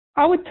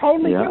 I would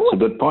totally do it. That's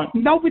a good point.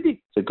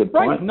 It's a good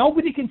point. Right,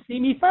 nobody can see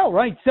me fail,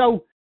 right?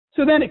 So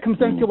then it comes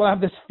down to, well, I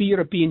have this fear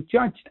of being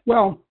judged.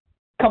 Well,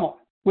 come on,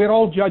 we're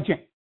all judging.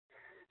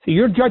 So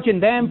you're judging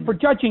them for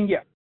judging you,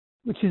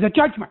 which is a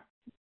judgment,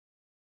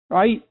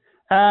 right?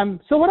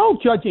 So we're all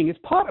judging. It's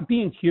part of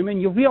being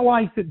human. You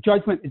realize that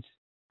judgment is,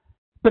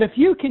 but if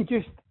you can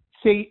just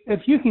say,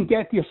 if you can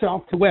get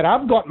yourself to where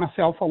I've got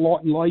myself a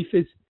lot in life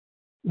is,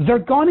 they're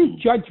going to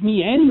judge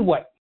me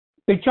anyway,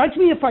 They judge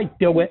me if I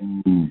do it,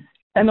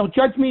 and they'll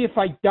judge me if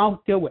I don't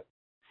do it.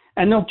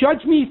 And they'll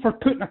judge me for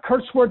putting a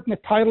curse word in the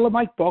title of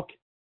my book,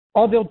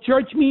 or they'll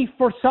judge me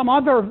for some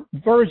other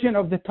version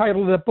of the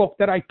title of the book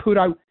that I put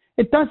out.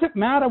 It doesn't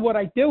matter what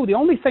I do. The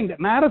only thing that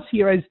matters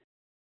here is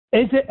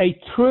it a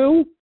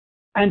true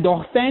and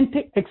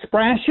authentic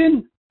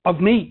expression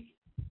of me?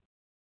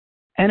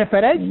 And if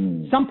it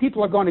is, some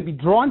people are going to be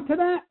drawn to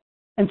that,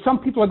 and some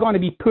people are going to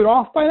be put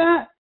off by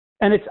that,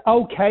 and it's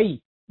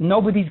okay.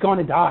 Nobody's going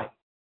to die.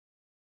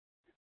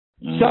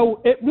 So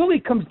it really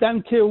comes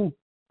down to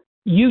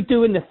you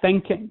doing the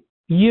thinking,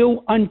 you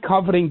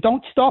uncovering.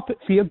 Don't stop at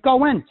fear.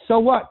 Go in. So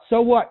what?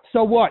 So what?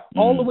 So what?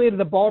 All the way to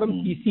the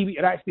bottom, you see what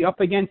you're actually up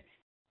against.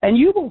 And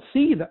you will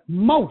see that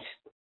most,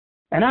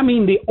 and I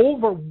mean the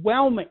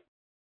overwhelming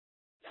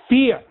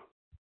fear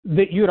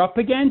that you're up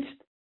against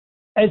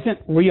isn't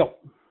real.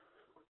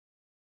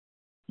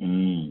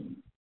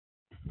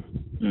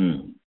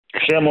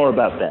 Share more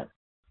about that.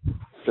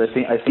 So I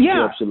think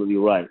you're absolutely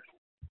right.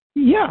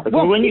 Yeah.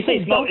 Because when you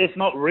say it's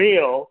not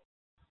real,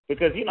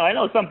 because, I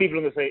know some people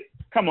are going to say,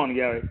 come on,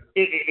 Gary,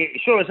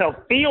 it sure as hell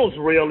feels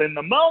real in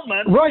the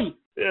moment. Right.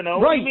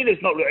 What do you mean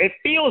it's not real? It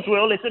feels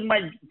real. It's in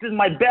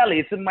my belly.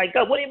 It's in my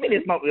gut. What do you mean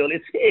it's not real?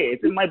 It's here.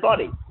 It's in my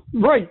body.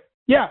 Right.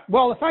 Yeah.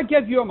 Well, if I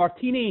give you a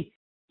martini,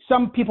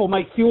 some people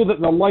might feel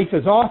that their life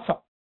is awesome.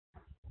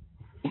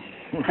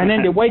 And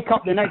then they wake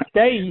up the next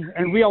day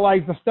and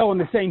realize they're still in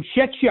the same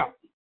shit show.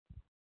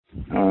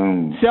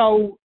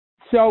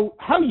 So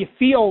how you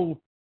feel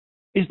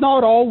is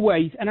not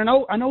always, and I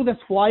know this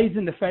flies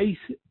in the face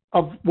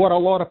of what a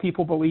lot of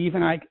people believe,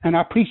 and I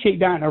appreciate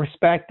that and I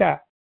respect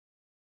that.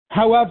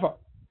 However,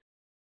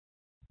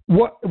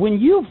 when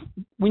you've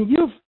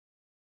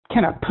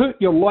kind of put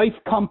your life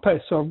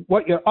compass or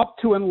what you're up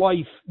to in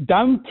life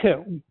down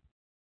to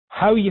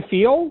how you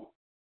feel,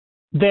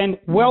 then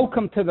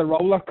welcome to the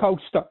roller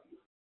coaster.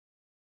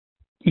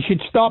 You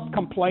should stop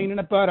complaining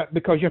about it,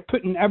 because you're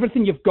putting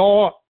everything you've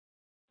got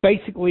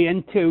basically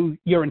into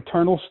your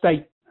internal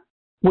state,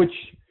 which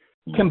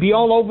can be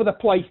all over the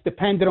place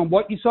depending on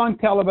what you saw on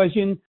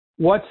television,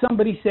 what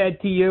somebody said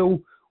to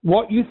you,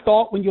 what you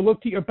thought when you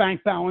looked at your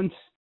bank balance,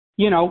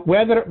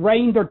 whether it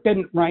rained or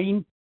didn't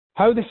rain,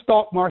 how the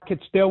stock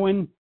market's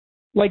doing.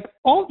 Like,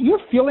 all your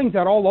feelings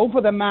are all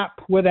over the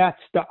map with that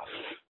stuff.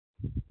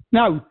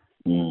 Now,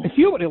 if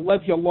you were to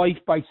live your life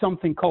by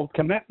something called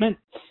commitment,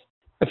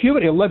 if you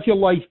were to live your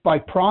life by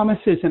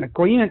promises and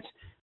agreements,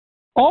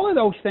 all of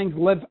those things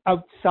live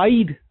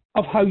outside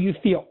of how you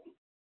feel.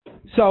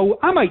 So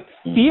I might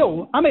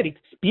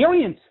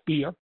experience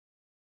fear,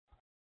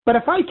 but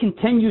if I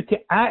continue to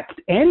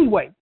act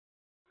anyway,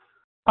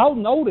 I'll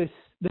notice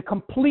the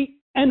complete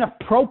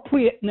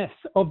inappropriateness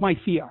of my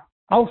fear.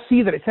 I'll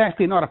see that it's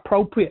actually not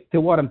appropriate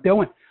to what I'm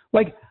doing.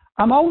 Like,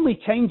 I'm only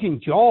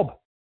changing job.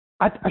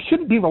 I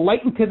shouldn't be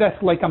relating to this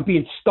like I'm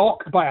being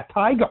stalked by a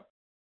tiger.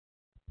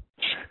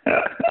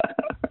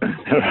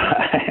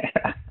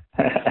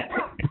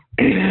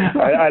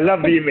 I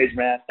love the image,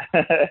 man.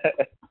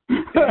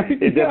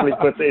 It definitely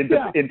puts it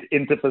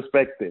into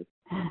perspective.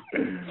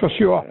 For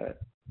sure.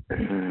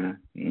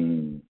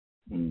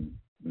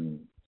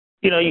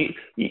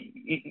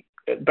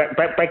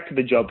 Back to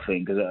the job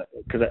thing,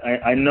 because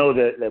I know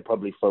that there are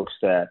probably folks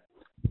that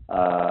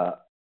are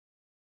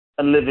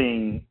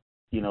living,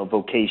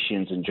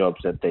 vocations and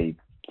jobs that they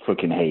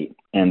freaking hate.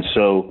 And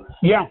so,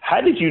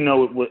 how did you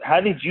know it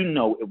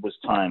was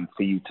time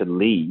for you to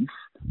leave?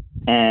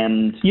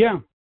 And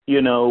did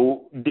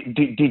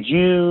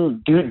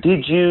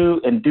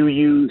you and do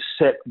you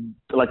set,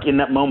 like, in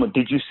that moment,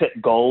 did you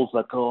set goals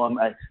like,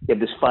 I have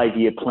this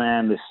 5-year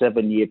plan, this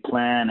 7-year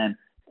plan, and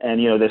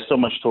there's so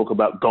much talk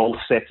about goal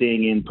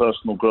setting in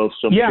personal growth.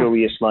 So I'm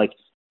curious, like,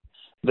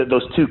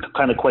 those two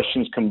kind of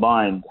questions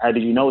combined. How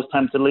did you know it was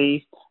time to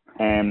leave?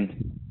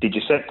 And did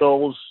you set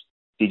goals?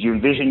 Did you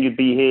envision you'd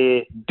be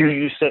here? Do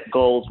you set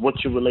goals?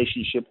 What's your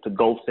relationship to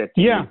goal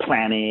setting and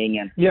planning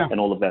and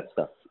all of that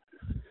stuff?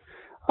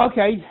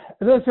 Okay,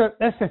 that's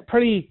a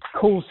pretty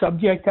cool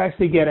subject to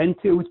actually get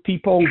into with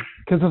people,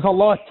 because there's a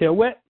lot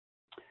to it.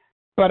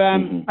 But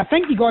I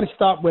think you got to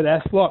start with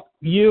this. Look,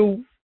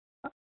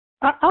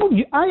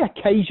 I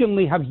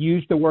occasionally have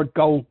used the word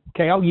goal.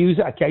 Okay, I'll use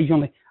it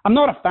occasionally. I'm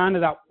not a fan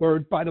of that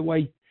word, by the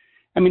way.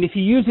 I mean, if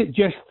you use it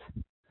just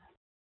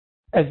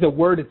as the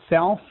word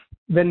itself,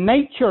 the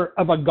nature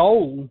of a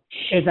goal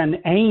is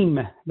an aim.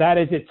 That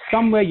is, it's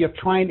somewhere you're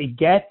trying to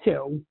get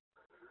to.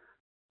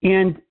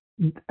 And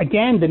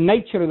again, the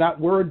nature of that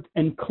word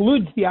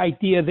includes the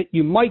idea that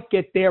you might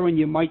get there and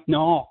you might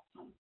not.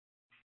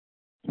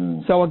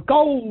 So a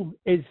goal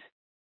is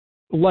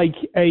like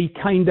a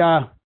kind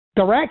of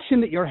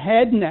direction that you're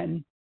heading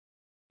in,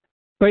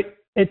 but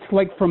it's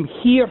like from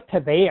here to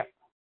there.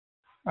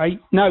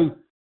 Right? Now,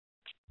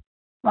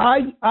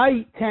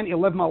 I tend to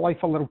live my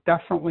life a little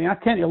differently. I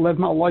tend to live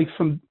my life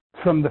from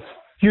the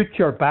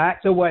future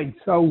back away.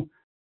 So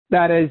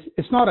that is,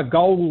 it's not a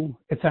goal,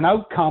 it's an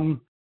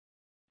outcome,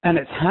 and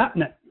it's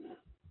happening.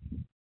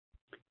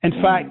 In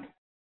fact,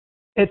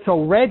 it's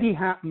already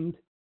happened.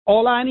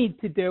 All I need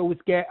to do is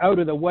get out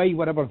of the way,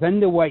 whatever's in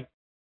the way.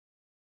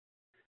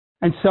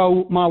 And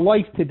so my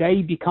life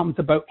today becomes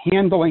about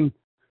handling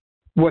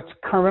what's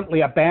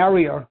currently a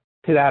barrier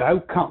to that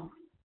outcome.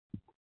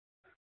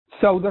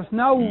 So there's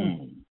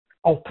no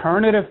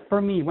alternative for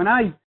me. When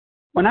I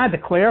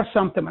declare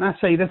something, when I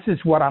say this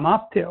is what I'm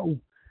up to,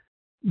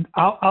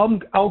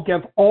 I'll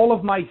give all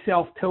of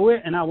myself to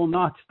it, and I will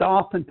not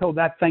stop until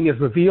that thing is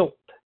revealed.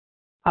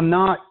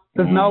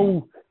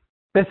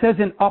 This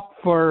isn't up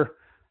for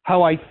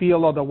how I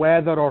feel or the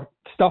weather or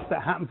stuff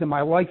that happens in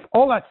my life.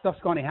 All that stuff's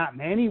going to happen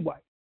anyway.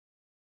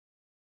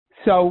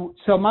 So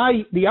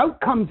the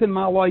outcomes in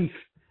my life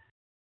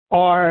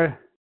are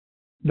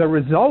the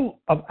result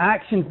of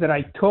actions that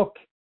I took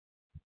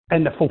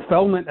and the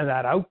fulfillment of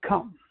that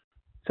outcome.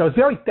 So it's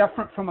very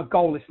different from a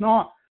goal.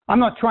 I'm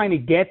not trying to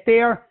get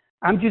there.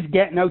 I'm just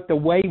getting out the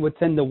way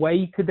what's in the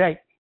way today.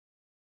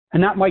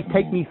 And that might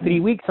take me 3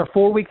 weeks or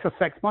 4 weeks or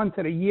 6 months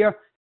or a year.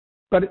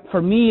 But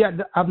for me,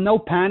 I've no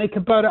panic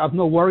about it. I've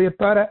no worry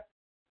about it.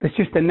 It's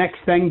just the next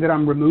thing that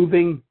I'm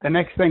removing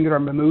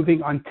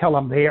until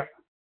I'm there.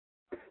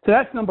 So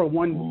that's number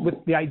one with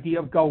the idea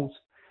of goals.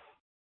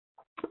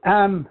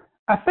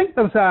 I think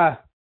there's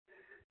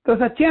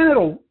a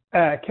general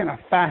kind of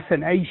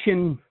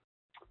fascination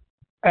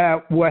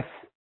with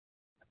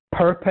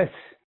purpose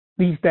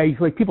these days.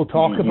 Like people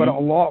talk about it a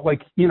lot,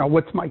 like,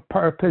 what's my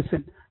purpose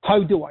and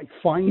how do I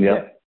find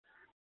it?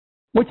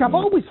 Which I've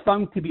always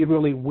found to be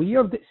really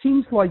weird. It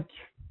seems like,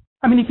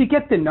 if you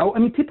get to know,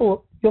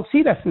 you'll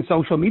see this in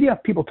social media.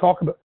 People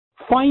talk about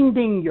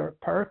finding your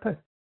purpose.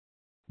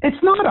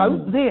 It's not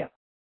out there.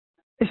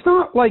 It's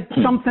not like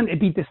something to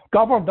be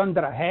discovered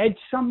under a hedge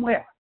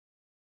somewhere.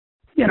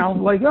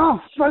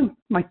 Found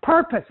my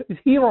purpose. It was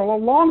here all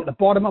along at the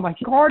bottom of my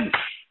garden.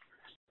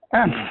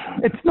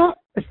 It's not,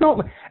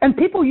 and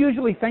people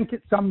usually think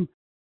it's some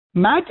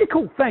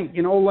magical thing,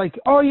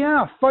 oh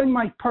yeah, I found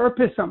my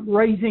purpose. I'm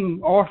raising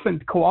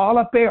orphaned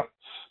koala bears.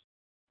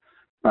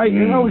 Right?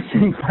 It always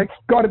seems like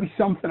it's got to be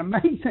something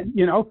amazing,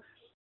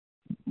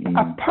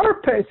 A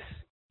purpose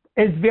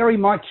is very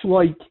much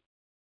like,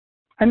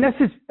 and this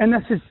is,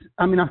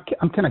 I'm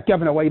kind of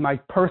giving away my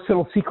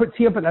personal secrets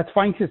here, but that's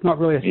fine because it's not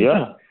really a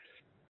secret.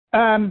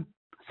 Yeah.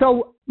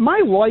 So my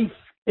life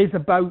is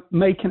about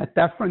making a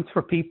difference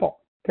for people.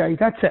 Okay,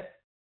 that's it.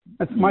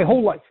 That's my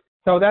whole life.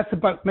 So that's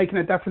about making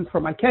a difference for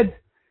my kids,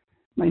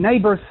 my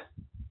neighbors,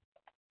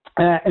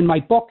 in my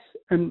books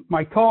and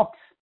my talks.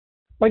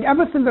 Like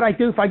everything that I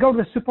do, if I go to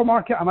the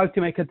supermarket, I'm out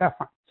to make a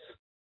difference.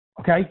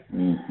 Okay?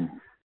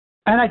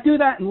 And I do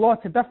that in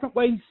lots of different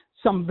ways,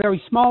 some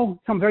very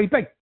small, some very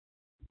big.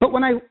 But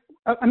when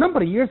a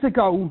number of years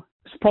ago,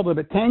 it's probably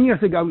about 10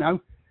 years ago now,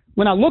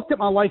 when I looked at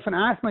my life and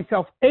I asked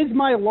myself, is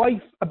my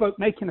life about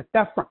making a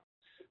difference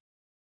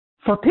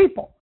for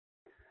people?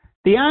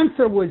 The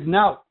answer was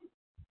no.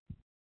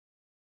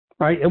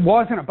 Right? It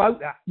wasn't about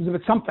that. It was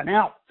about something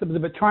else. It was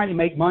about trying to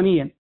make money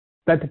and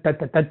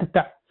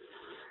da-da-da-da-da-da.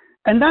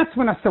 And that's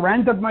when I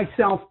surrendered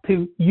myself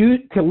to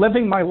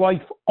living my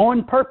life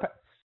on purpose,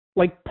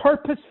 like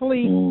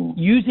purposefully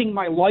using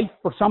my life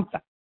for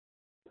something.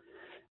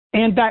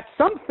 And that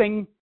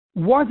something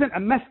wasn't a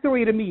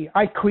mystery to me.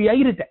 I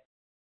created it.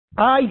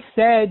 I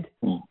said,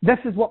 this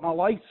is what my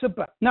life's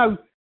about. Now,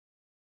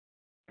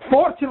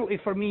 fortunately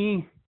for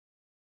me,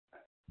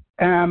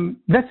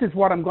 this is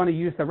what I'm going to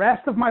use the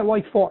rest of my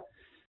life for.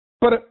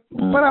 But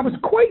I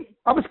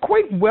was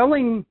quite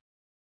willing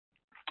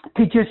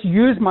to just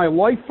use my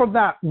life for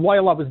that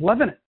while I was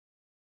living it.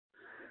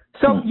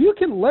 So you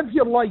can live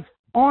your life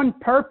on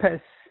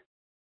purpose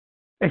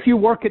if you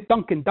work at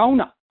Dunkin'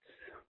 Donuts.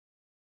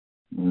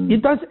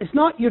 It's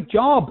not your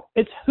job.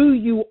 It's who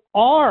you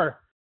are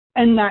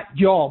in that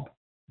job.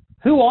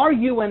 Who are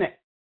you in it?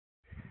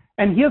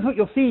 And here's what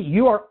you'll see.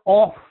 You are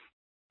off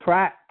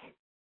track.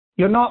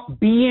 You're not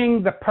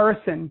being the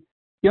person.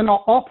 You're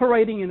not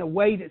operating in a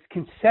way that's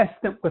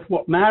consistent with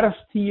what matters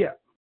to you.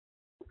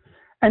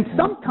 And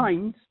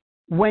sometimes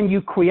when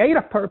you create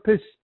a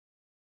purpose,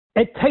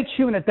 it takes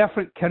you in a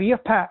different career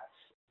path.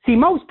 See,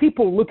 most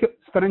people look at,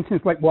 for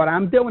instance, like what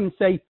I'm doing and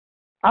say,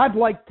 I'd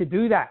like to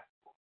do that.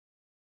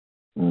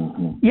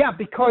 Yeah,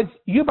 because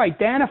you've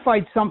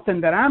identified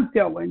something that I'm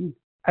doing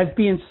as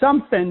being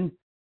something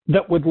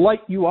that would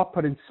light you up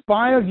or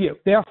inspire you.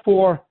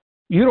 Therefore,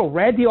 you're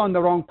already on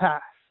the wrong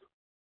path.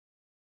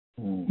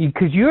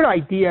 Because your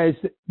idea is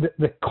that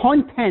the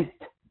content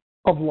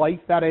of life,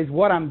 that is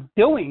what I'm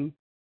doing,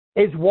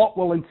 is what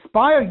will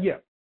inspire you.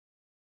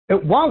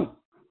 It won't.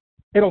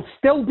 It'll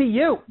still be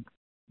you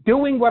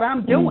doing what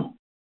I'm doing.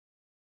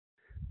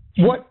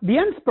 What the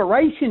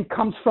inspiration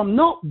comes from,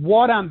 not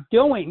what I'm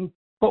doing,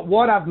 but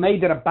what I've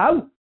made it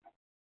about.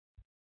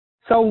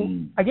 So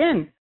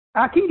again,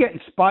 I can get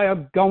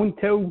inspired going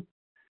to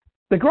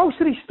the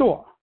grocery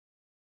store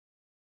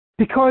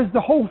because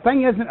the whole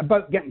thing isn't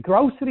about getting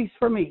groceries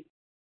for me.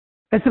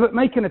 It's about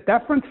making a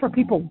difference for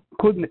people,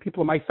 including the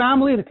people in my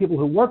family, the people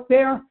who work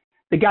there,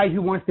 the guy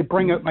who wants to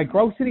bring out my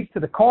groceries to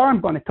the car. I'm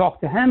going to talk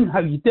to him. How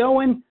you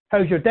doing?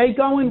 How's your day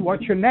going?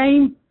 What's your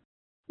name?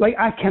 Like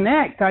I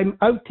connect. I'm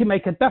out to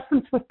make a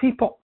difference with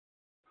people.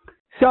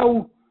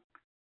 So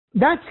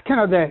that's kind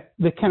of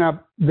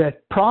the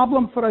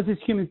problem for us as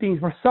human beings.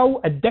 We're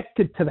so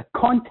addicted to the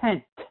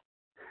content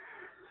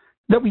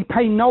that we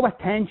pay no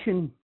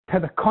attention to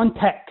the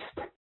context.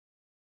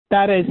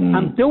 That is,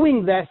 I'm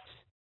doing this,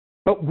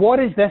 but what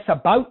is this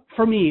about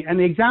for me? And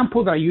the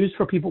example that I use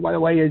for people, by the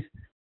way, is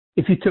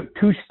if you took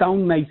two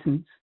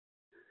stonemasons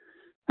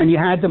and you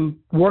had them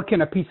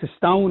working a piece of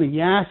stone and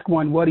you ask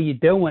one, what are you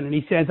doing? And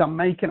he says, I'm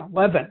making a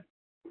living.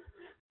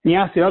 And you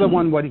ask the other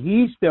one what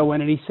he's doing,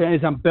 and he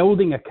says, I'm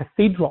building a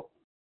cathedral.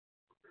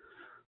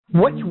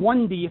 Which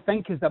one do you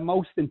think is the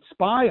most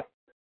inspired?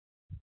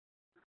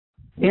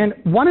 And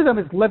one of them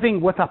is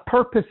living with a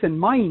purpose in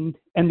mind,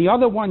 and the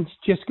other one's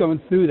just going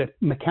through the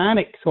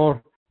mechanics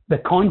or the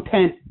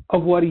content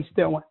of what he's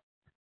doing.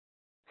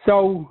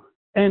 So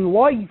in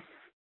life,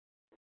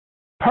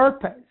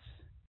 purpose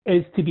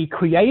is to be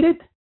created,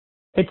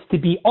 it's to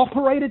be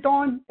operated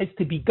on, it's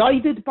to be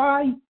guided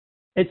by,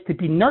 it's to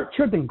be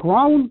nurtured and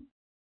grown,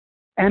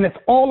 and it's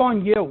all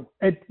on you.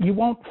 You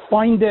won't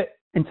find it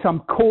in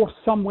some course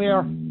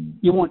somewhere.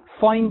 You won't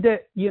find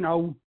it,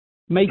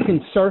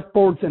 making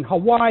surfboards in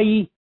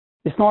Hawaii.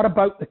 It's not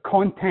about the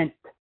content.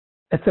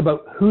 It's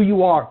about who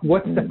you are.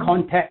 What's the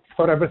context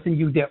for everything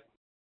you do?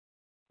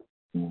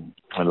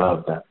 I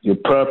love that. Your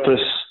purpose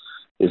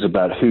is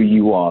about who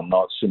you are,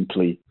 not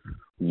simply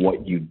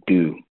what you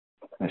do.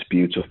 That's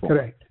beautiful.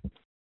 Correct.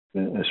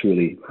 That's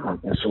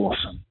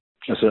awesome.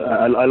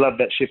 I love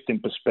that shift in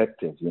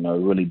perspective. It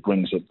really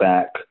brings it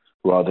back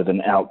rather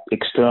than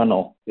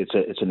external.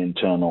 It's an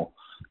internal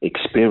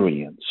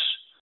experience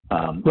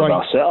of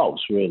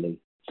ourselves, really.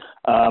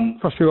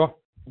 For sure.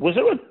 Was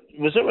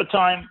there a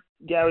time,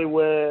 Gary,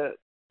 where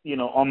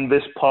on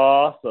this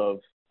path of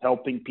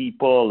helping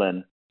people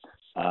and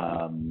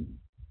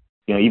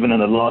even in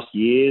the last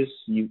years,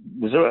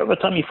 was there ever a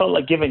time you felt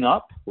like giving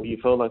up, or you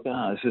felt like,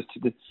 this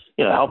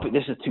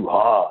is too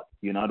hard.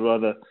 I'd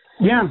rather.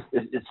 Yeah.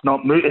 It's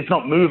not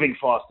moving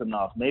fast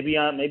enough. Maybe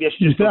I should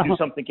just go do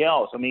something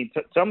else. I mean,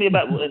 tell me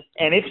about,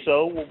 and if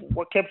so,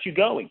 what kept you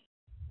going?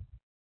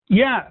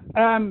 Yeah.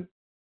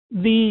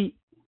 The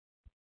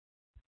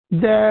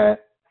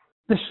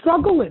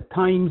struggle at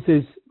times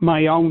is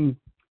my own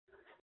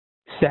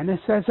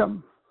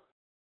cynicism.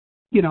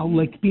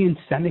 Like being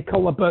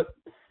cynical about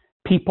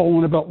people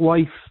and about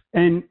life.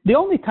 And the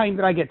only time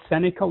that I get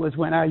cynical is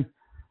when I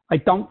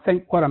don't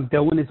think what I'm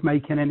doing is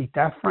making any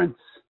difference.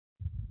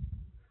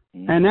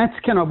 And that's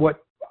kind of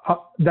what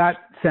that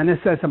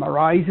cynicism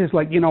arises.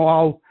 Like,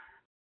 I'll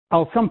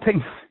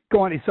something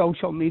go onto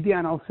social media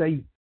and I'll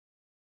say,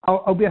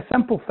 I'll be a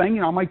simple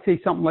thing. I might say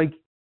something like,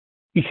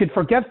 you should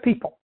forgive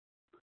people.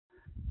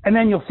 And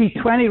then you'll see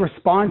 20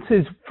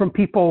 responses from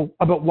people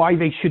about why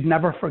they should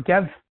never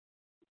forgive.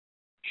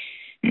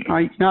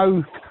 Right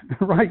now,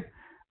 right.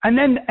 And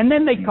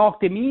then they talk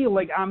to me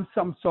like I'm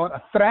some sort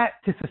of threat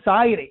to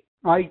society,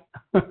 right?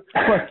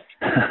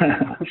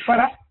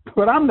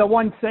 But I'm the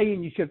one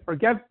saying you should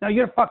forgive. Now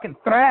you're a fucking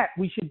threat.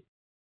 We should,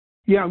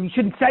 you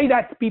shouldn't say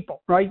that to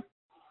people, right?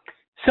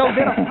 So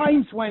there are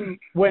times when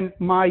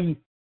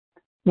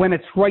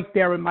it's right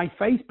there in my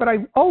face. But I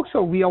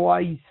also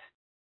realize,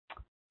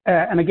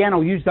 and again,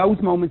 I'll use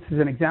those moments as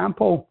an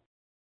example.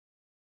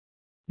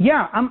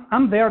 Yeah,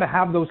 I'm there to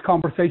have those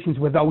conversations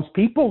with those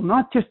people,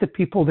 not just the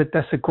people that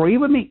disagree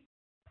with me.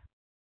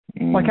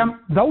 Like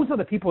those are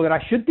the people that I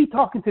should be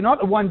talking to, not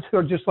the ones who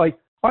are just like,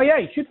 oh yeah,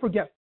 you should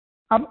forgive.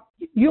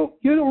 You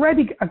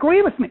already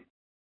agree with me.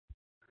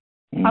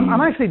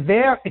 I'm actually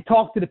there to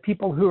talk to the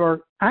people who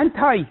are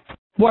anti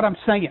what I'm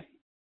saying,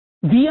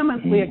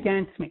 vehemently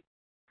against me,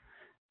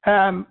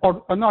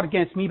 or not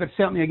against me, but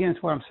certainly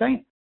against what I'm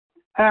saying.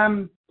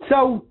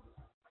 So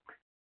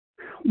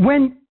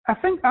when I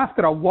think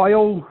after a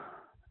while,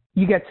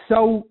 you get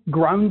so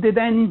grounded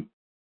in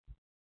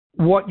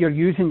what you're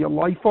using your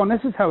life on.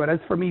 This is how it is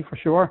for me, for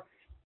sure.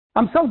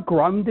 I'm so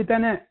grounded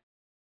in it.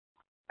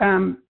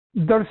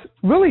 There's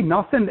really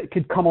nothing that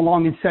could come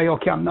along and say,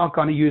 okay, I'm not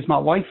going to use my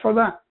life for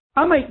that.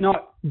 I might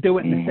not do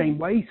it in the same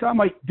way. So I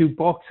might do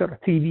books or a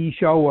TV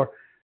show, or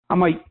I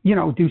might,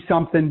 do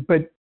something,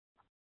 but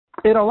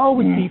it'll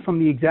always be from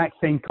the exact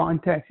same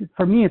context.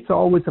 For me, it's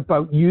always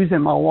about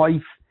using my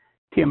life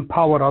to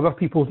empower other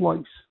people's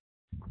lives.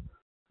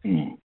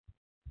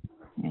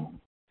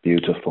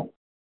 Beautiful.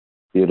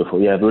 Yeah,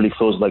 it really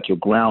feels like you're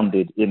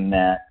grounded in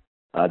that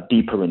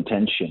deeper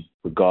intention,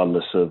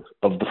 regardless of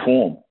the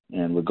form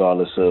and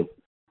regardless of,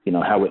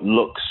 how it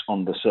looks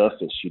on the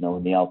surface,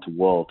 in the outer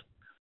world,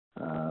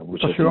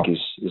 which I think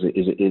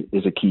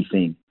is a key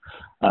thing.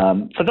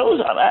 For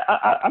those,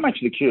 I'm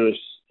actually curious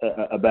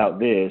about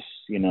this.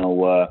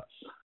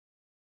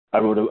 I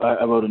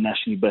wrote a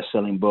nationally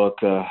best-selling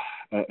book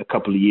a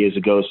couple of years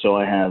ago, so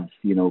I have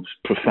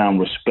profound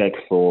respect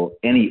for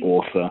any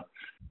author,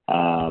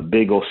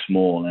 big or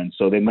small. And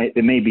so there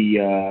may be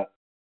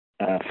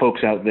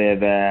folks out there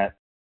that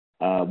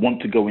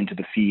want to go into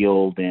the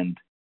field, and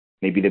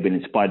maybe they've been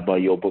inspired by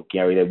your book,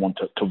 Gary. They want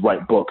to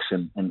write books,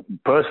 and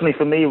personally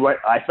for me,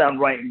 I found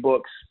writing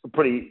books a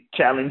pretty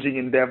challenging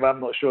endeavor. I'm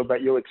not sure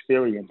about your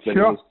experience, but it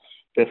was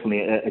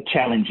definitely a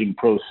challenging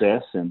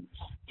process. And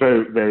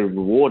very, very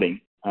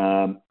rewarding.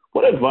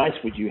 What advice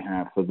would you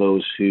have for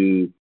those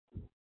who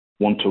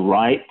want to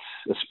write,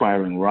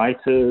 aspiring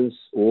writers,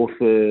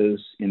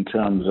 authors, in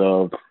terms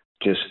of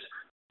just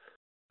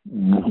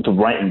the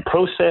writing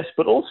process,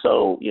 but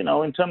also,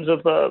 in terms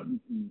of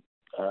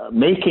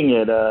making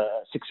it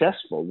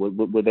successful?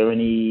 Were there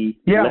any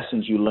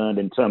lessons you learned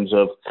in terms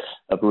of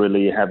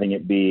really having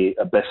it be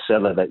a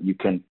bestseller that you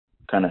can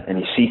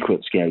any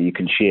secrets, Gary, you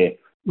can share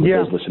with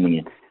those listening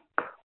in?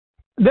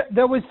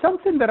 There was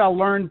something that I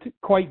learned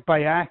quite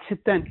by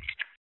accident,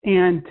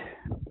 and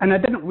I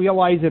didn't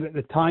realize it at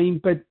the time,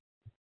 but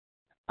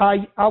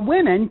I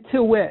went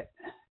into it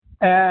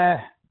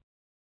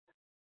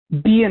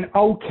being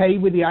okay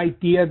with the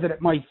idea that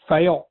it might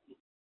fail.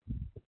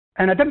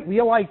 And I didn't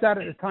realize that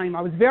at the time.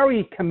 I was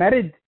very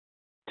committed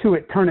to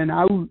it turning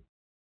out.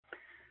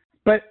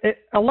 But it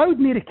allowed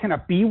me to kind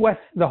of be with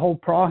the whole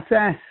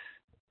process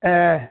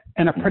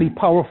in a pretty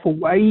powerful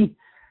way.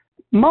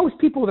 Most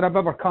people that I've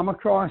ever come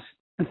across,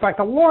 in fact,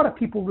 a lot of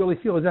people really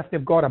feel as if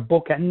they've got a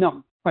book in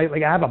them, right?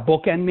 Like, I have a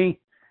book in me.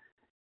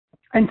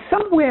 And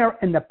somewhere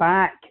in the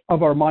back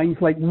of our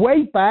minds, like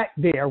way back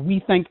there,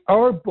 we think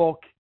our book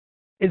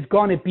is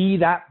going to be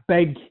that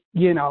big,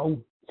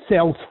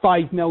 sells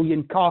 5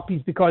 million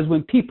copies, because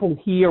when people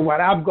hear what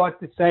I've got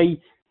to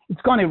say,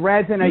 it's going to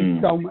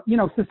resonate so much.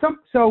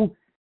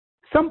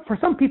 For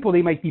some people,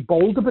 they might be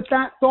bold about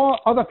that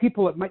thought. Other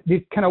people, they're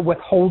kind of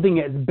withholding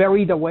it. It's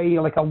buried away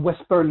like a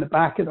whisper in the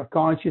back of their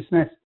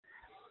consciousness.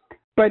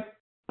 But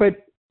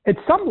at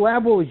some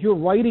level, as you're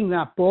writing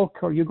that book,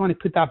 or you're going to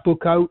put that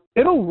book out,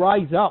 it'll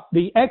rise up.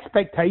 The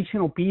expectation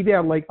will be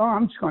there, like, oh,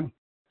 I'm just going to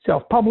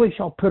self-publish.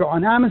 I'll put it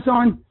on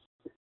Amazon.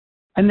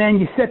 And then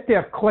you sit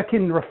there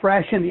clicking,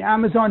 refreshing the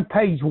Amazon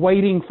page,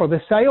 waiting for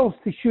the sales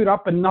to shoot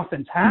up, and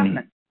nothing's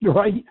happening,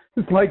 right?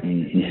 It's like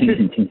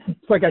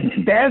a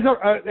desert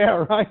out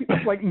there, right?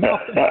 It's like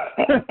nothing.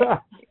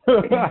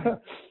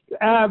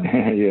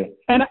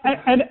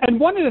 And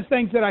one of the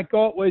things that I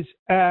got was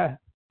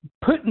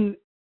putting,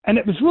 and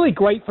it was really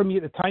great for me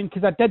at the time,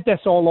 because I did this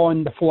all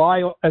on the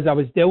fly as I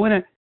was doing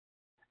it.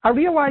 I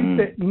realized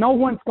that no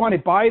one's going to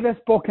buy this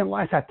book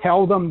unless I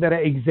tell them that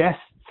it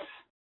exists.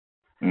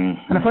 And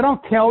if I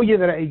don't tell you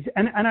that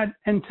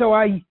so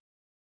I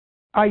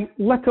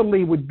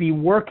literally would be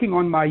working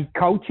on my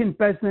coaching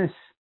business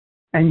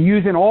and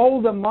using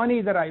all the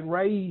money that I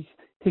raised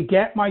to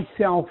get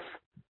myself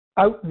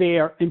out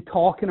there and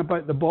talking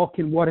about the book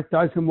and what it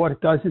does and what it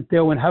doesn't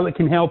do and how it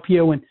can help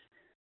you.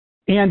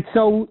 And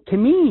so to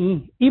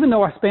me, even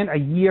though I spent a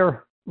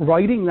year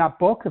writing that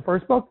book, the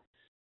first book,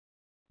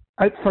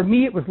 for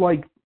me it was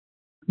like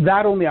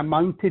that only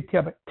amounted to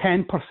about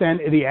 10%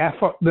 of the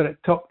effort that it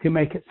took to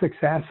make it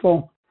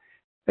successful,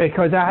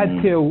 because I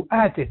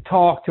had to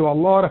talk to a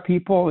lot of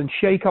people and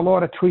shake a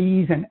lot of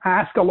trees and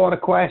ask a lot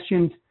of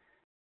questions,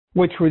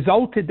 which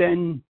resulted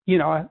in,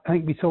 I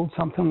think we sold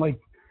something like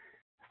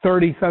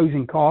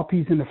 30,000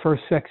 copies in the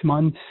first 6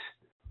 months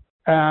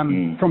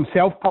from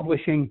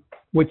self-publishing,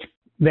 which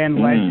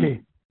then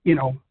led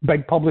to,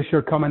 big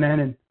publisher coming in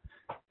and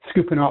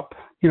scooping up,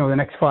 the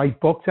next 5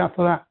 books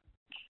after that.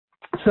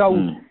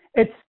 So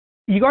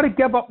you got to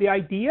give up the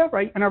idea,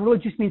 right? And I really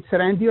just mean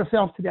surrender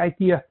yourself to the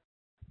idea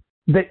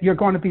that you're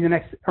going to be the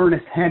next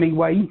Ernest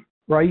Hemingway,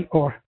 right?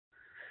 Or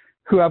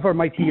whoever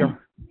might be your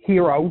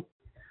hero.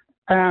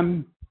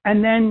 And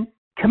then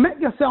commit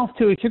yourself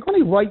to, if you're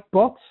going to write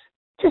books,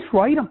 just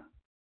write them.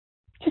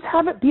 Just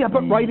have it be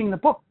about writing the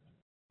book.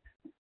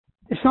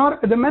 It's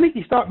not, the minute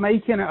you start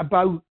making it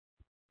about,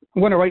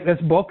 I'm going to write this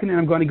book and then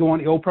I'm going to go on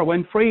to Oprah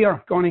Winfrey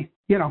or going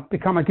to,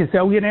 become a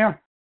gazillionaire,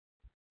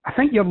 I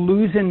think you're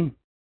losing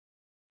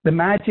the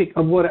magic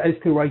of what it is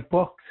to write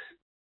books.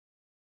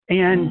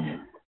 And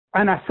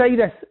I say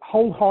this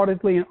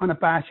wholeheartedly and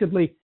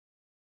unabashedly.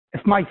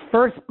 If my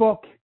first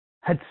book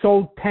had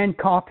sold 10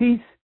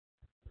 copies,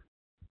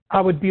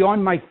 I would be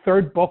on my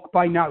 3rd book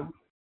by now.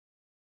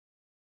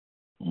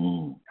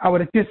 I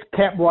would have just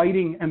kept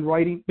writing and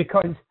writing,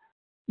 because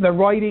the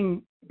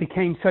writing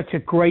became such a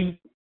great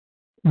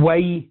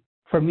way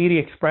for me to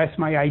express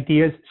my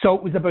ideas. So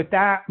it was about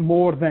that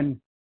more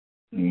than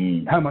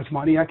how much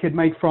money I could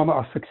make from it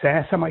or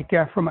success I might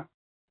get from it.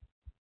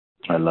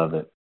 I love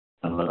it.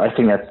 I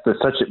think that's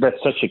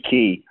such a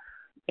key.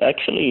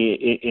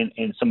 Actually,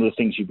 in some of the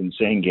things you've been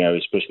saying, Gary,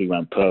 especially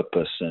around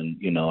purpose, and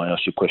I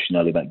asked you a question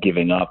earlier about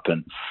giving up,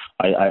 and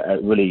I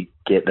really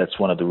get that's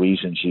one of the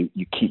reasons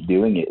you keep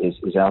doing it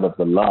is out of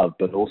the love,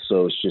 but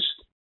also it's just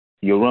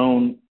your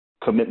own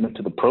commitment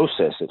to the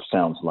process. It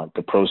sounds like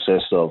the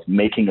process of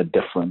making a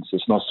difference.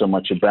 It's not so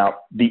much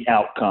about the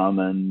outcome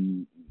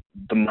and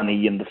the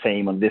money and the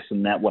fame and this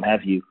and that, what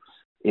have you.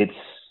 It's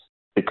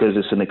because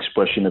it's an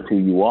expression of who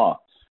you are.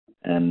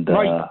 And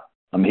right.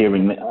 I'm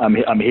hearing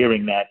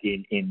that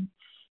in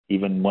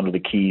even one of the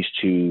keys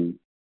to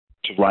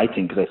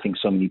writing, because I think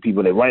so many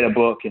people, they write a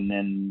book and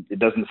then it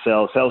doesn't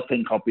sells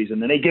 10 copies and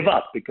then they give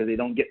up because they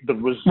don't get the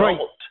result. Right.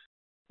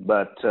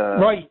 But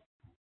right.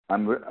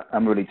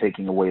 I'm really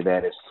taking away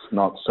that it's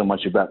not so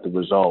much about the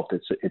result.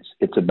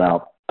 It's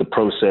about the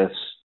process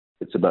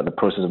It's about the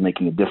process of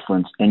making a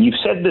difference. And you've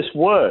said this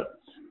word,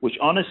 which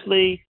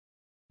honestly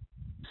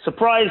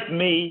surprised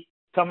me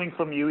coming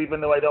from you,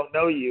 even though I don't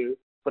know you,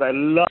 but I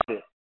love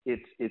it.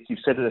 It's you've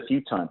said it a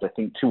few times, I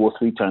think 2 or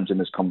 3 times in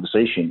this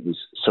conversation, is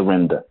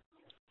surrender.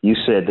 You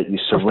said that you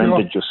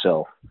surrendered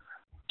yourself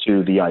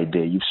to the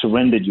idea. You've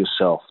surrendered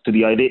yourself to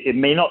the idea. It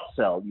may not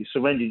sell. You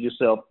surrendered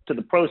yourself to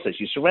the process.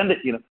 You surrendered,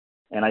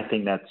 and I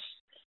think that's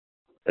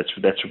a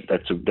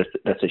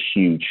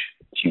huge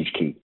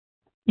key.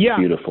 Yeah.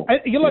 Beautiful.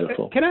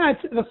 Beautiful. Can I add,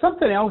 there's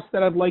something else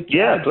that I'd like to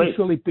add just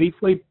really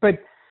briefly, but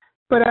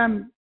I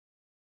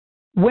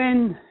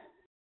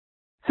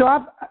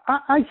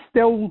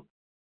still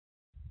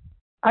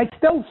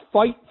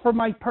fight for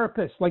my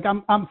purpose. Like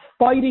I'm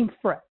fighting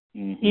for it.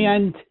 Mm-hmm.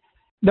 And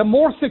the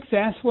more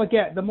successful I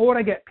get, the more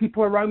I get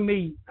people around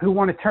me who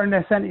want to turn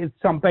this into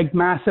some big,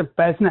 massive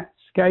business,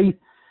 okay?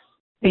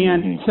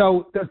 And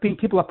so there's been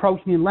people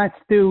approaching me, and let's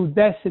do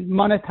this and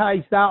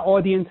monetize that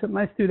audience, and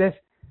let's do this,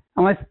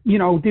 and let's,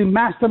 do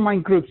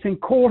mastermind groups and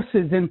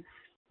courses, and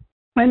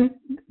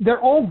they're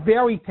all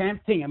very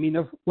tempting. I mean,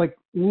 there's like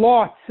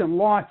lots and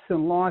lots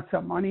and lots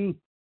of money,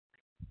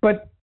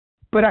 but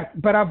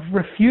I've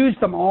refused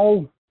them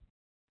all.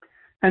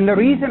 And the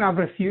reason I've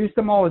refused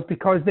them all is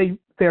because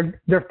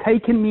they're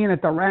taking me in a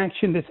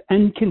direction that's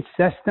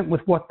inconsistent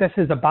with what this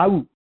is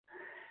about.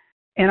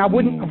 And I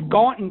wouldn't have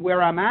gotten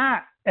where I'm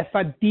at if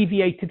I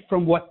deviated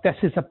from what this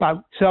is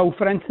about. So,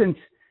 for instance,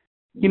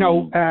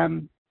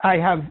 I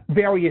have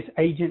various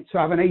agents. So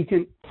I have an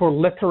agent for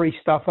literary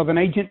stuff. I have an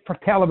agent for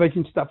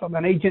television stuff. I have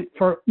an agent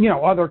for,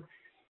 other,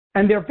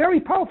 and they're very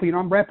powerful.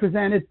 I'm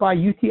represented by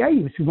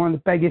UTA, which is one of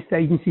the biggest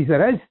agencies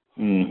there is.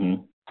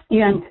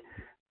 Mm-hmm.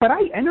 But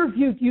I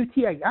interviewed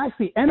UTA. I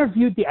actually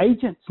interviewed the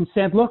agents and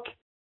said, look,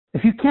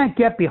 if you can't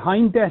get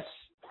behind this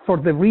for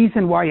the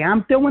reason why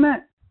I'm doing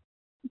it,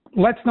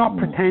 let's not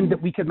pretend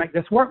that we could make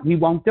this work. We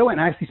won't do it.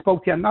 And I actually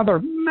spoke to another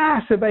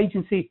massive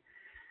agency,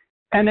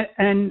 and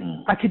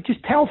I could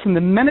just tell from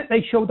the minute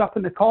they showed up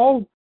in the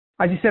call,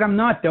 I just said, I'm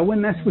not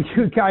doing this with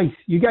you guys.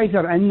 You guys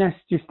are in this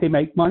just to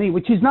make money,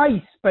 which is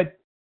nice. But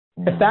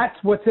if that's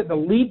what's at the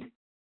lead,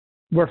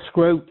 we're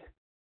screwed.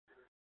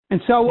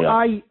 And so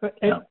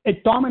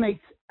it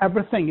dominates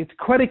everything. It's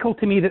critical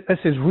to me that this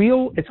is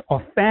real. It's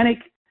authentic.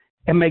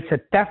 It makes a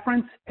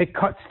difference. It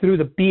cuts through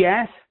the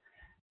BS.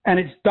 And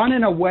it's done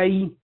in a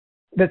way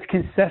that's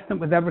consistent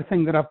with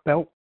everything that I've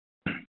built.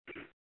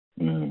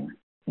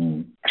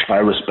 I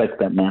respect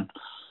that, man.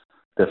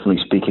 Definitely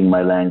speaking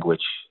my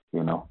language,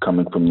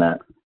 coming from that,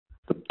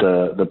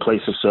 the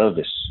place of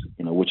service,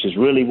 which is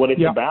really what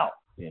it's about,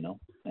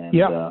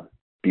 and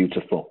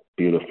beautiful.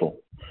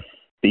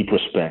 Deep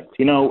respect.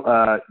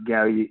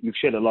 Gary, you've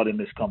shared a lot in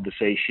this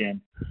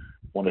conversation. I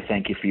want to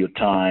thank you for your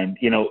time.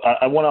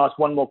 I want to ask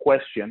one more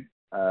question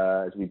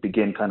as we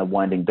begin kind of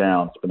winding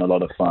down. It's been a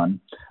lot of fun.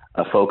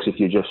 Folks, if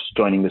you're just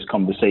joining this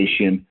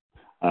conversation,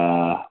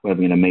 we're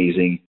having an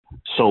amazing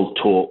Soul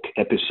Talk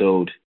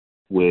episode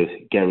with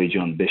Gary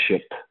John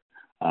Bishop.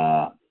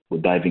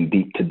 We're diving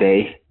deep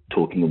today,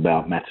 talking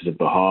about matters of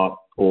the heart,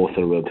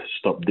 author of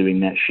Stop Doing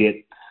That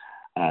Shit,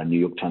 New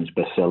York Times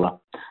bestseller.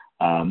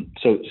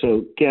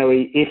 So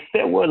Gary, if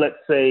there were, let's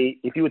say,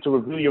 if you were to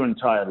review your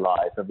entire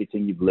life,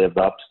 everything you've lived,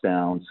 ups,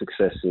 downs,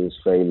 successes,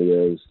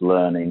 failures,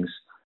 learnings,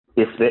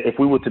 if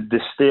we were to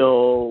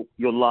distill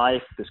your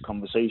life, this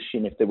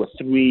conversation, if there were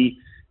 3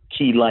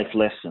 key life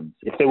lessons,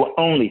 if there were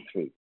only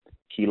 3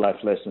 key life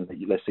lessons that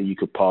let's say you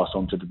could pass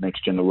on to the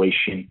next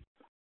generation,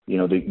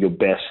 your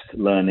best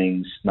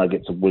learnings,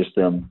 nuggets of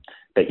wisdom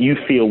that you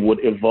feel would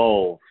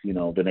evolve,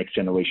 the next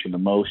generation the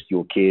most,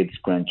 your kids,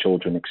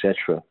 grandchildren,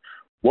 etc.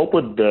 What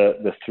would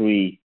the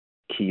 3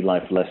 key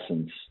life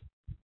lessons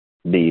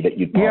be that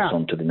you'd pass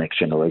on to the next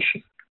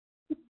generation?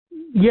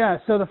 Yeah,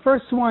 so the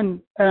first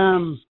one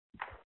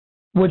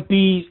would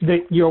be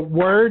that your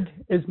word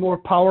is more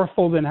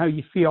powerful than how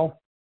you feel.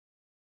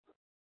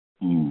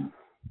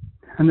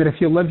 And that if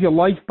you live your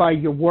life by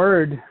your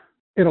word,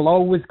 it'll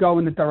always go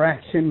in the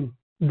direction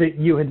that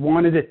you had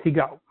wanted it to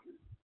go.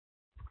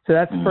 So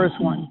that's the first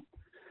one.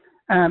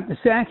 The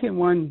second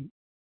one,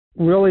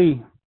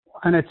 really,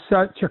 and it's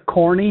such a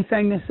corny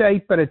thing to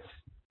say, but it's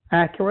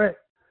accurate.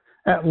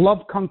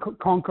 Love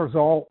conquers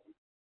all.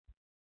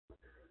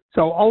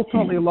 So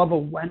ultimately, love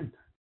will win.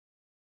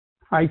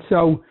 Right.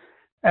 So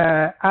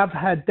I've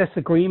had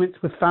disagreements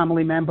with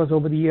family members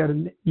over the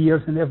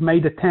years, and they've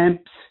made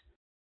attempts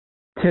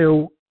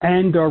to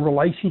end our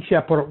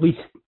relationship, or at least,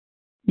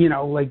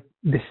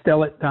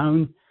 distill it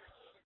down.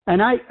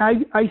 And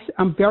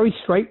I'm very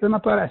straight with them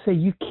about it. I say,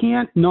 you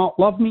can't not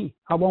love me.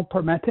 I won't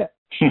permit it.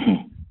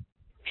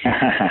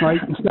 Right.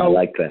 So, I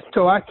like that.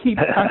 So I keep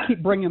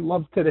bringing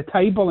love to the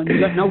table, and you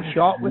got no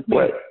shot with me.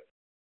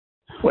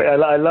 Wait,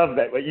 I love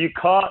that. But you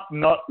can't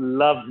not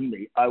love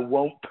me. I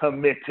won't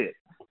permit it.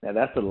 Now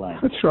that's a line.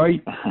 That's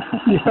right.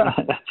 Yeah.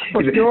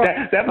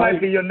 that might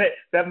be your next.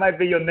 That might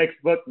be your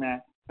next book,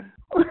 man.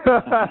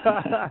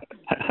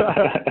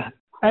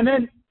 And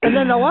then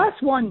the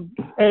last one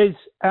is,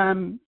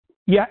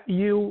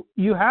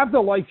 you have the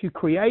life you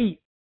create,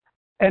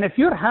 And if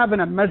you're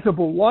having a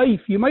miserable life,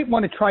 you might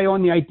want to try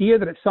on the idea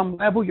that at some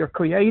level you're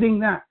creating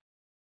that.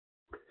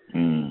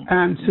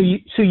 And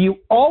so you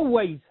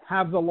always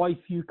have the life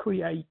you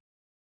create.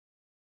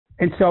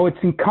 And so it's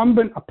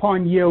incumbent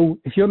upon you,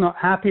 if you're not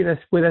happy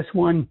with this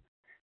one,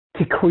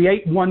 to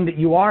create one that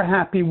you are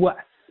happy with.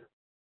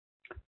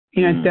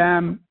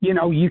 And,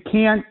 you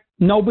can't,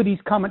 nobody's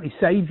coming to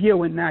save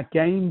you in that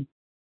game.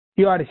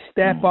 You ought to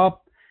step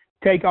up,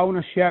 take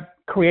ownership,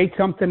 create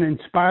something that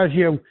inspires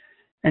you,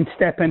 and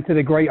step into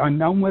the great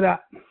unknown with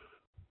that.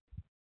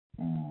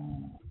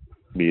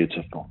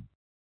 Beautiful.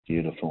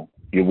 Beautiful.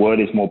 Your word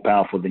is more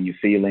powerful than your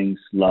feelings.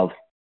 Love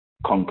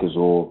conquers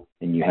all,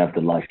 and you have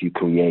the life you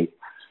create.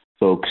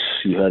 Folks,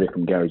 you heard it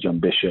from Gary John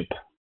Bishop.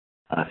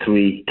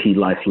 3 key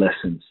life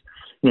lessons.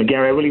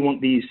 Gary, I really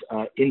want these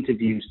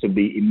interviews to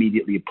be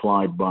immediately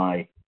applied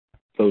by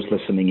those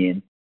listening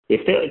in.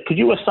 Could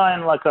you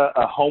assign like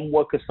a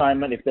homework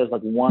assignment if there's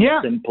like one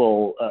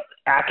simple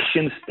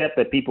action step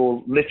that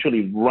people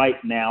literally right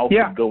now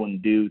can go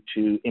and do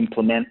to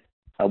implement?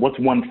 What's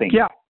one thing?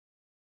 Yeah,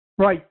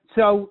 right.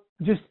 So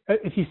just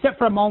if you sit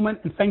for a moment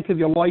and think of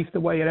your life the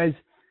way it is,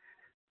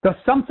 there's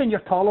something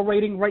you're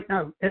tolerating right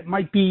now. It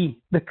might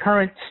be the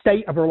current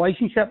state of a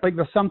relationship. Like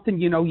there's something,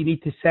 you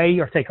need to say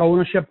or take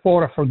ownership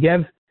for or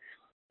forgive.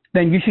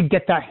 Then you should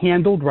get that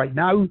handled right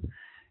now.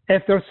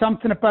 If there's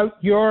something about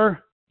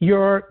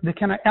the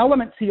kind of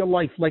elements of your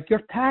life, like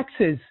your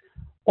taxes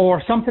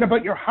or something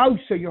about your house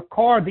or your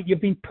car that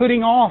you've been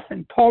putting off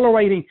and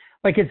tolerating,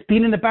 like it's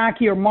been in the back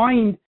of your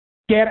mind,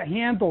 get it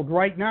handled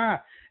right now.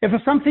 If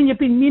there's something you've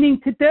been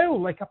meaning to do,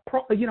 like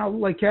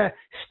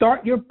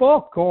start your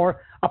book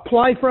or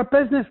apply for a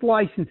business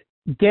license,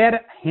 get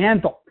it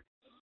handled.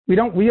 We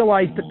don't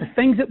realize that the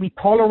things that we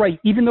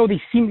tolerate, even though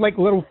they seem like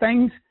little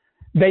things,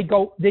 they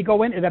go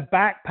into the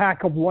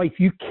backpack of life.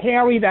 You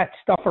carry that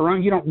stuff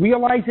around. You don't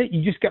realize it.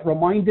 You just get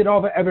reminded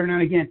of it every now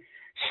and again.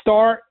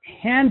 Start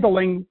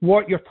handling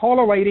what you're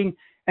tolerating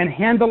and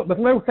handle it with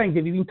little things.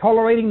 If you've been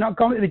tolerating not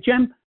going to the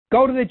gym,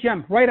 go to the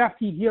gym right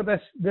after you hear this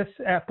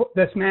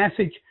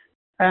message.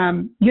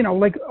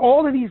 Like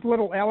all of these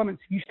little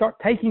elements, you start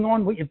taking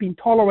on what you've been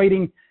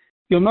tolerating,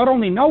 you'll not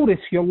only notice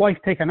your life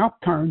take an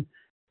upturn,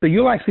 but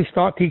you'll actually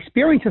start to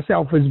experience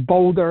yourself as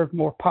bolder,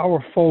 more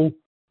powerful,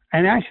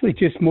 and actually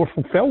just more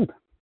fulfilled.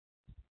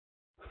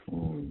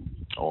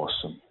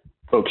 Awesome.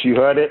 Folks, you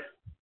heard it.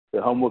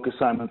 The homework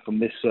assignment from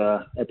this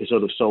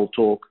episode of Soul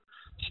Talk: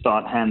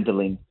 start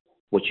handling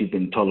what you've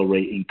been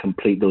tolerating,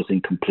 complete those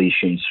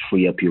incompletions,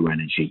 free up your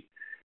energy.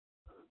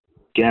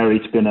 Gary,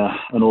 it's been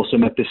an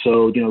awesome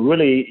episode.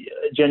 Really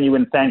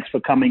genuine thanks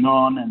for coming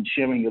on and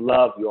sharing your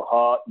love, your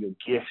heart, your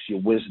gifts, your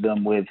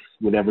wisdom with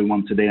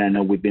everyone today. I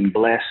know we've been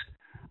blessed.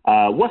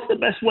 What's the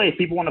best way if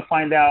people want to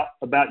find out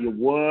about your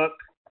work?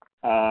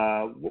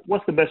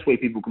 What's the best way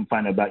people can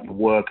find out about your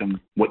work and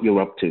what you're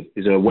up to?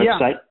 Is there a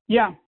website?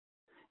 Yeah,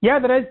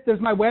 there is.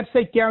 There's my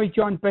website,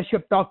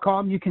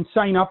 GaryJohnBishop.com. You can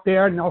sign up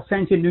there and I'll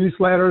send you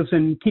newsletters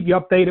and keep you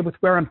updated with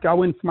where I'm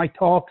going for my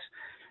talks.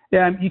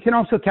 You can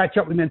also catch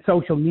up with me on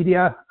social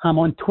media. I'm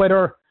on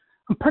Twitter.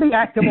 I'm pretty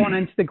active on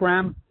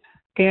Instagram.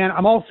 And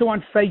I'm also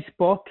on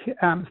Facebook.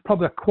 It's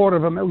probably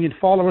 250,000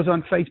 followers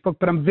on Facebook,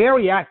 but I'm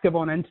very active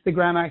on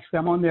Instagram, actually.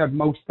 I'm on there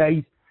most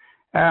days.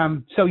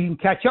 So you can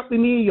catch up with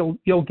me.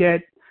 You'll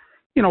get,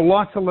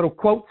 lots of little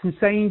quotes and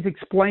sayings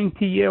explained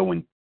to you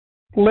and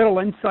little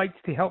insights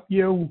to help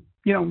you,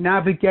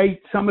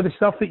 navigate some of the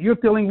stuff that you're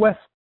dealing with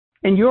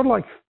in your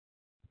life.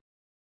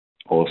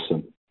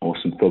 Awesome.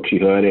 Folks,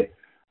 you heard it.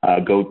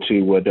 Go to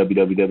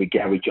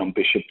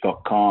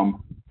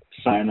www.garyjohnbishop.com,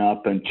 sign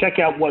up, and check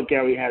out what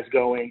Gary has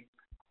going.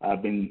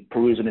 I've been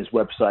perusing his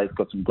website,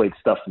 got some great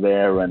stuff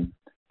there, and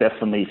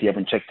definitely if you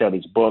haven't checked out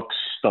his books,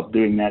 stop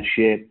doing that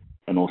shit,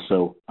 and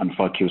also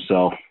Unfuck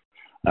Yourself,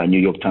 New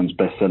York Times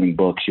best-selling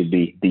books. You'll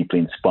be deeply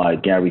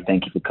inspired. Gary,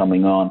 thank you for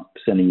coming on,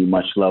 sending you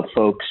much love,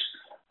 folks.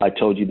 I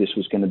told you this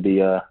was going to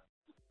be an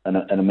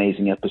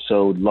amazing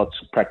episode, lots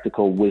of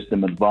practical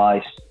wisdom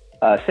advice.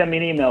 Send me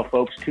an email,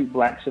 folks,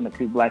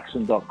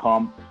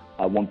 CoopBlackson@CoopBlackson.com.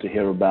 I want to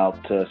hear about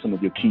some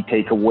of your key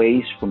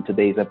takeaways from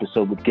today's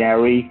episode with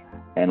Gary.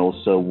 And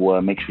also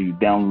make sure you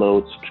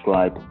download,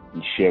 subscribe,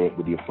 and share it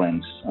with your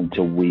friends.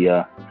 Until we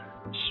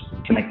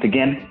connect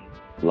again,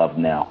 love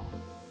now.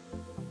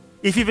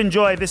 If you've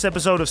enjoyed this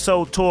episode of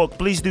Soul Talk,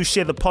 please do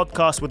share the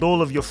podcast with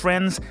all of your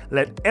friends,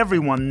 let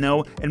everyone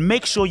know, and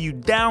make sure you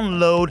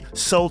download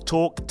Soul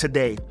Talk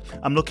today.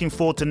 I'm looking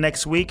forward to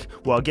next week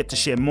where I'll get to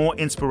share more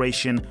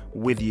inspiration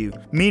with you.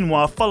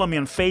 Meanwhile, follow me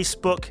on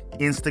Facebook,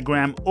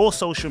 Instagram, or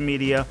social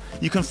media.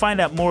 You can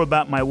find out more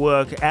about my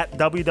work at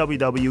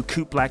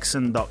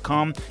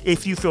www.coopblackson.com.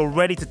 If you feel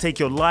ready to take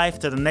your life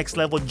to the next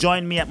level,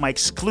 join me at my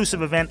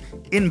exclusive event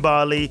in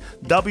Bali,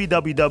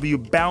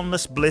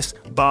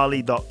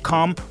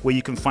 www.boundlessblissbali.com, where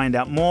you can find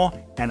out more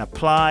and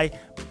apply.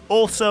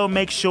 Also,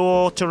 make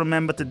sure to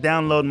remember to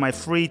download my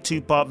free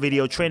 2-part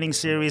video training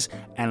series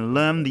and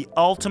learn the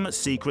ultimate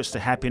secrets to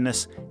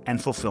happiness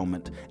and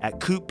fulfillment at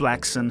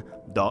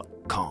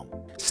CoopBlackson.com.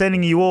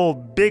 Sending you all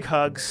big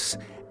hugs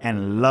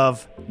and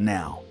love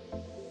now.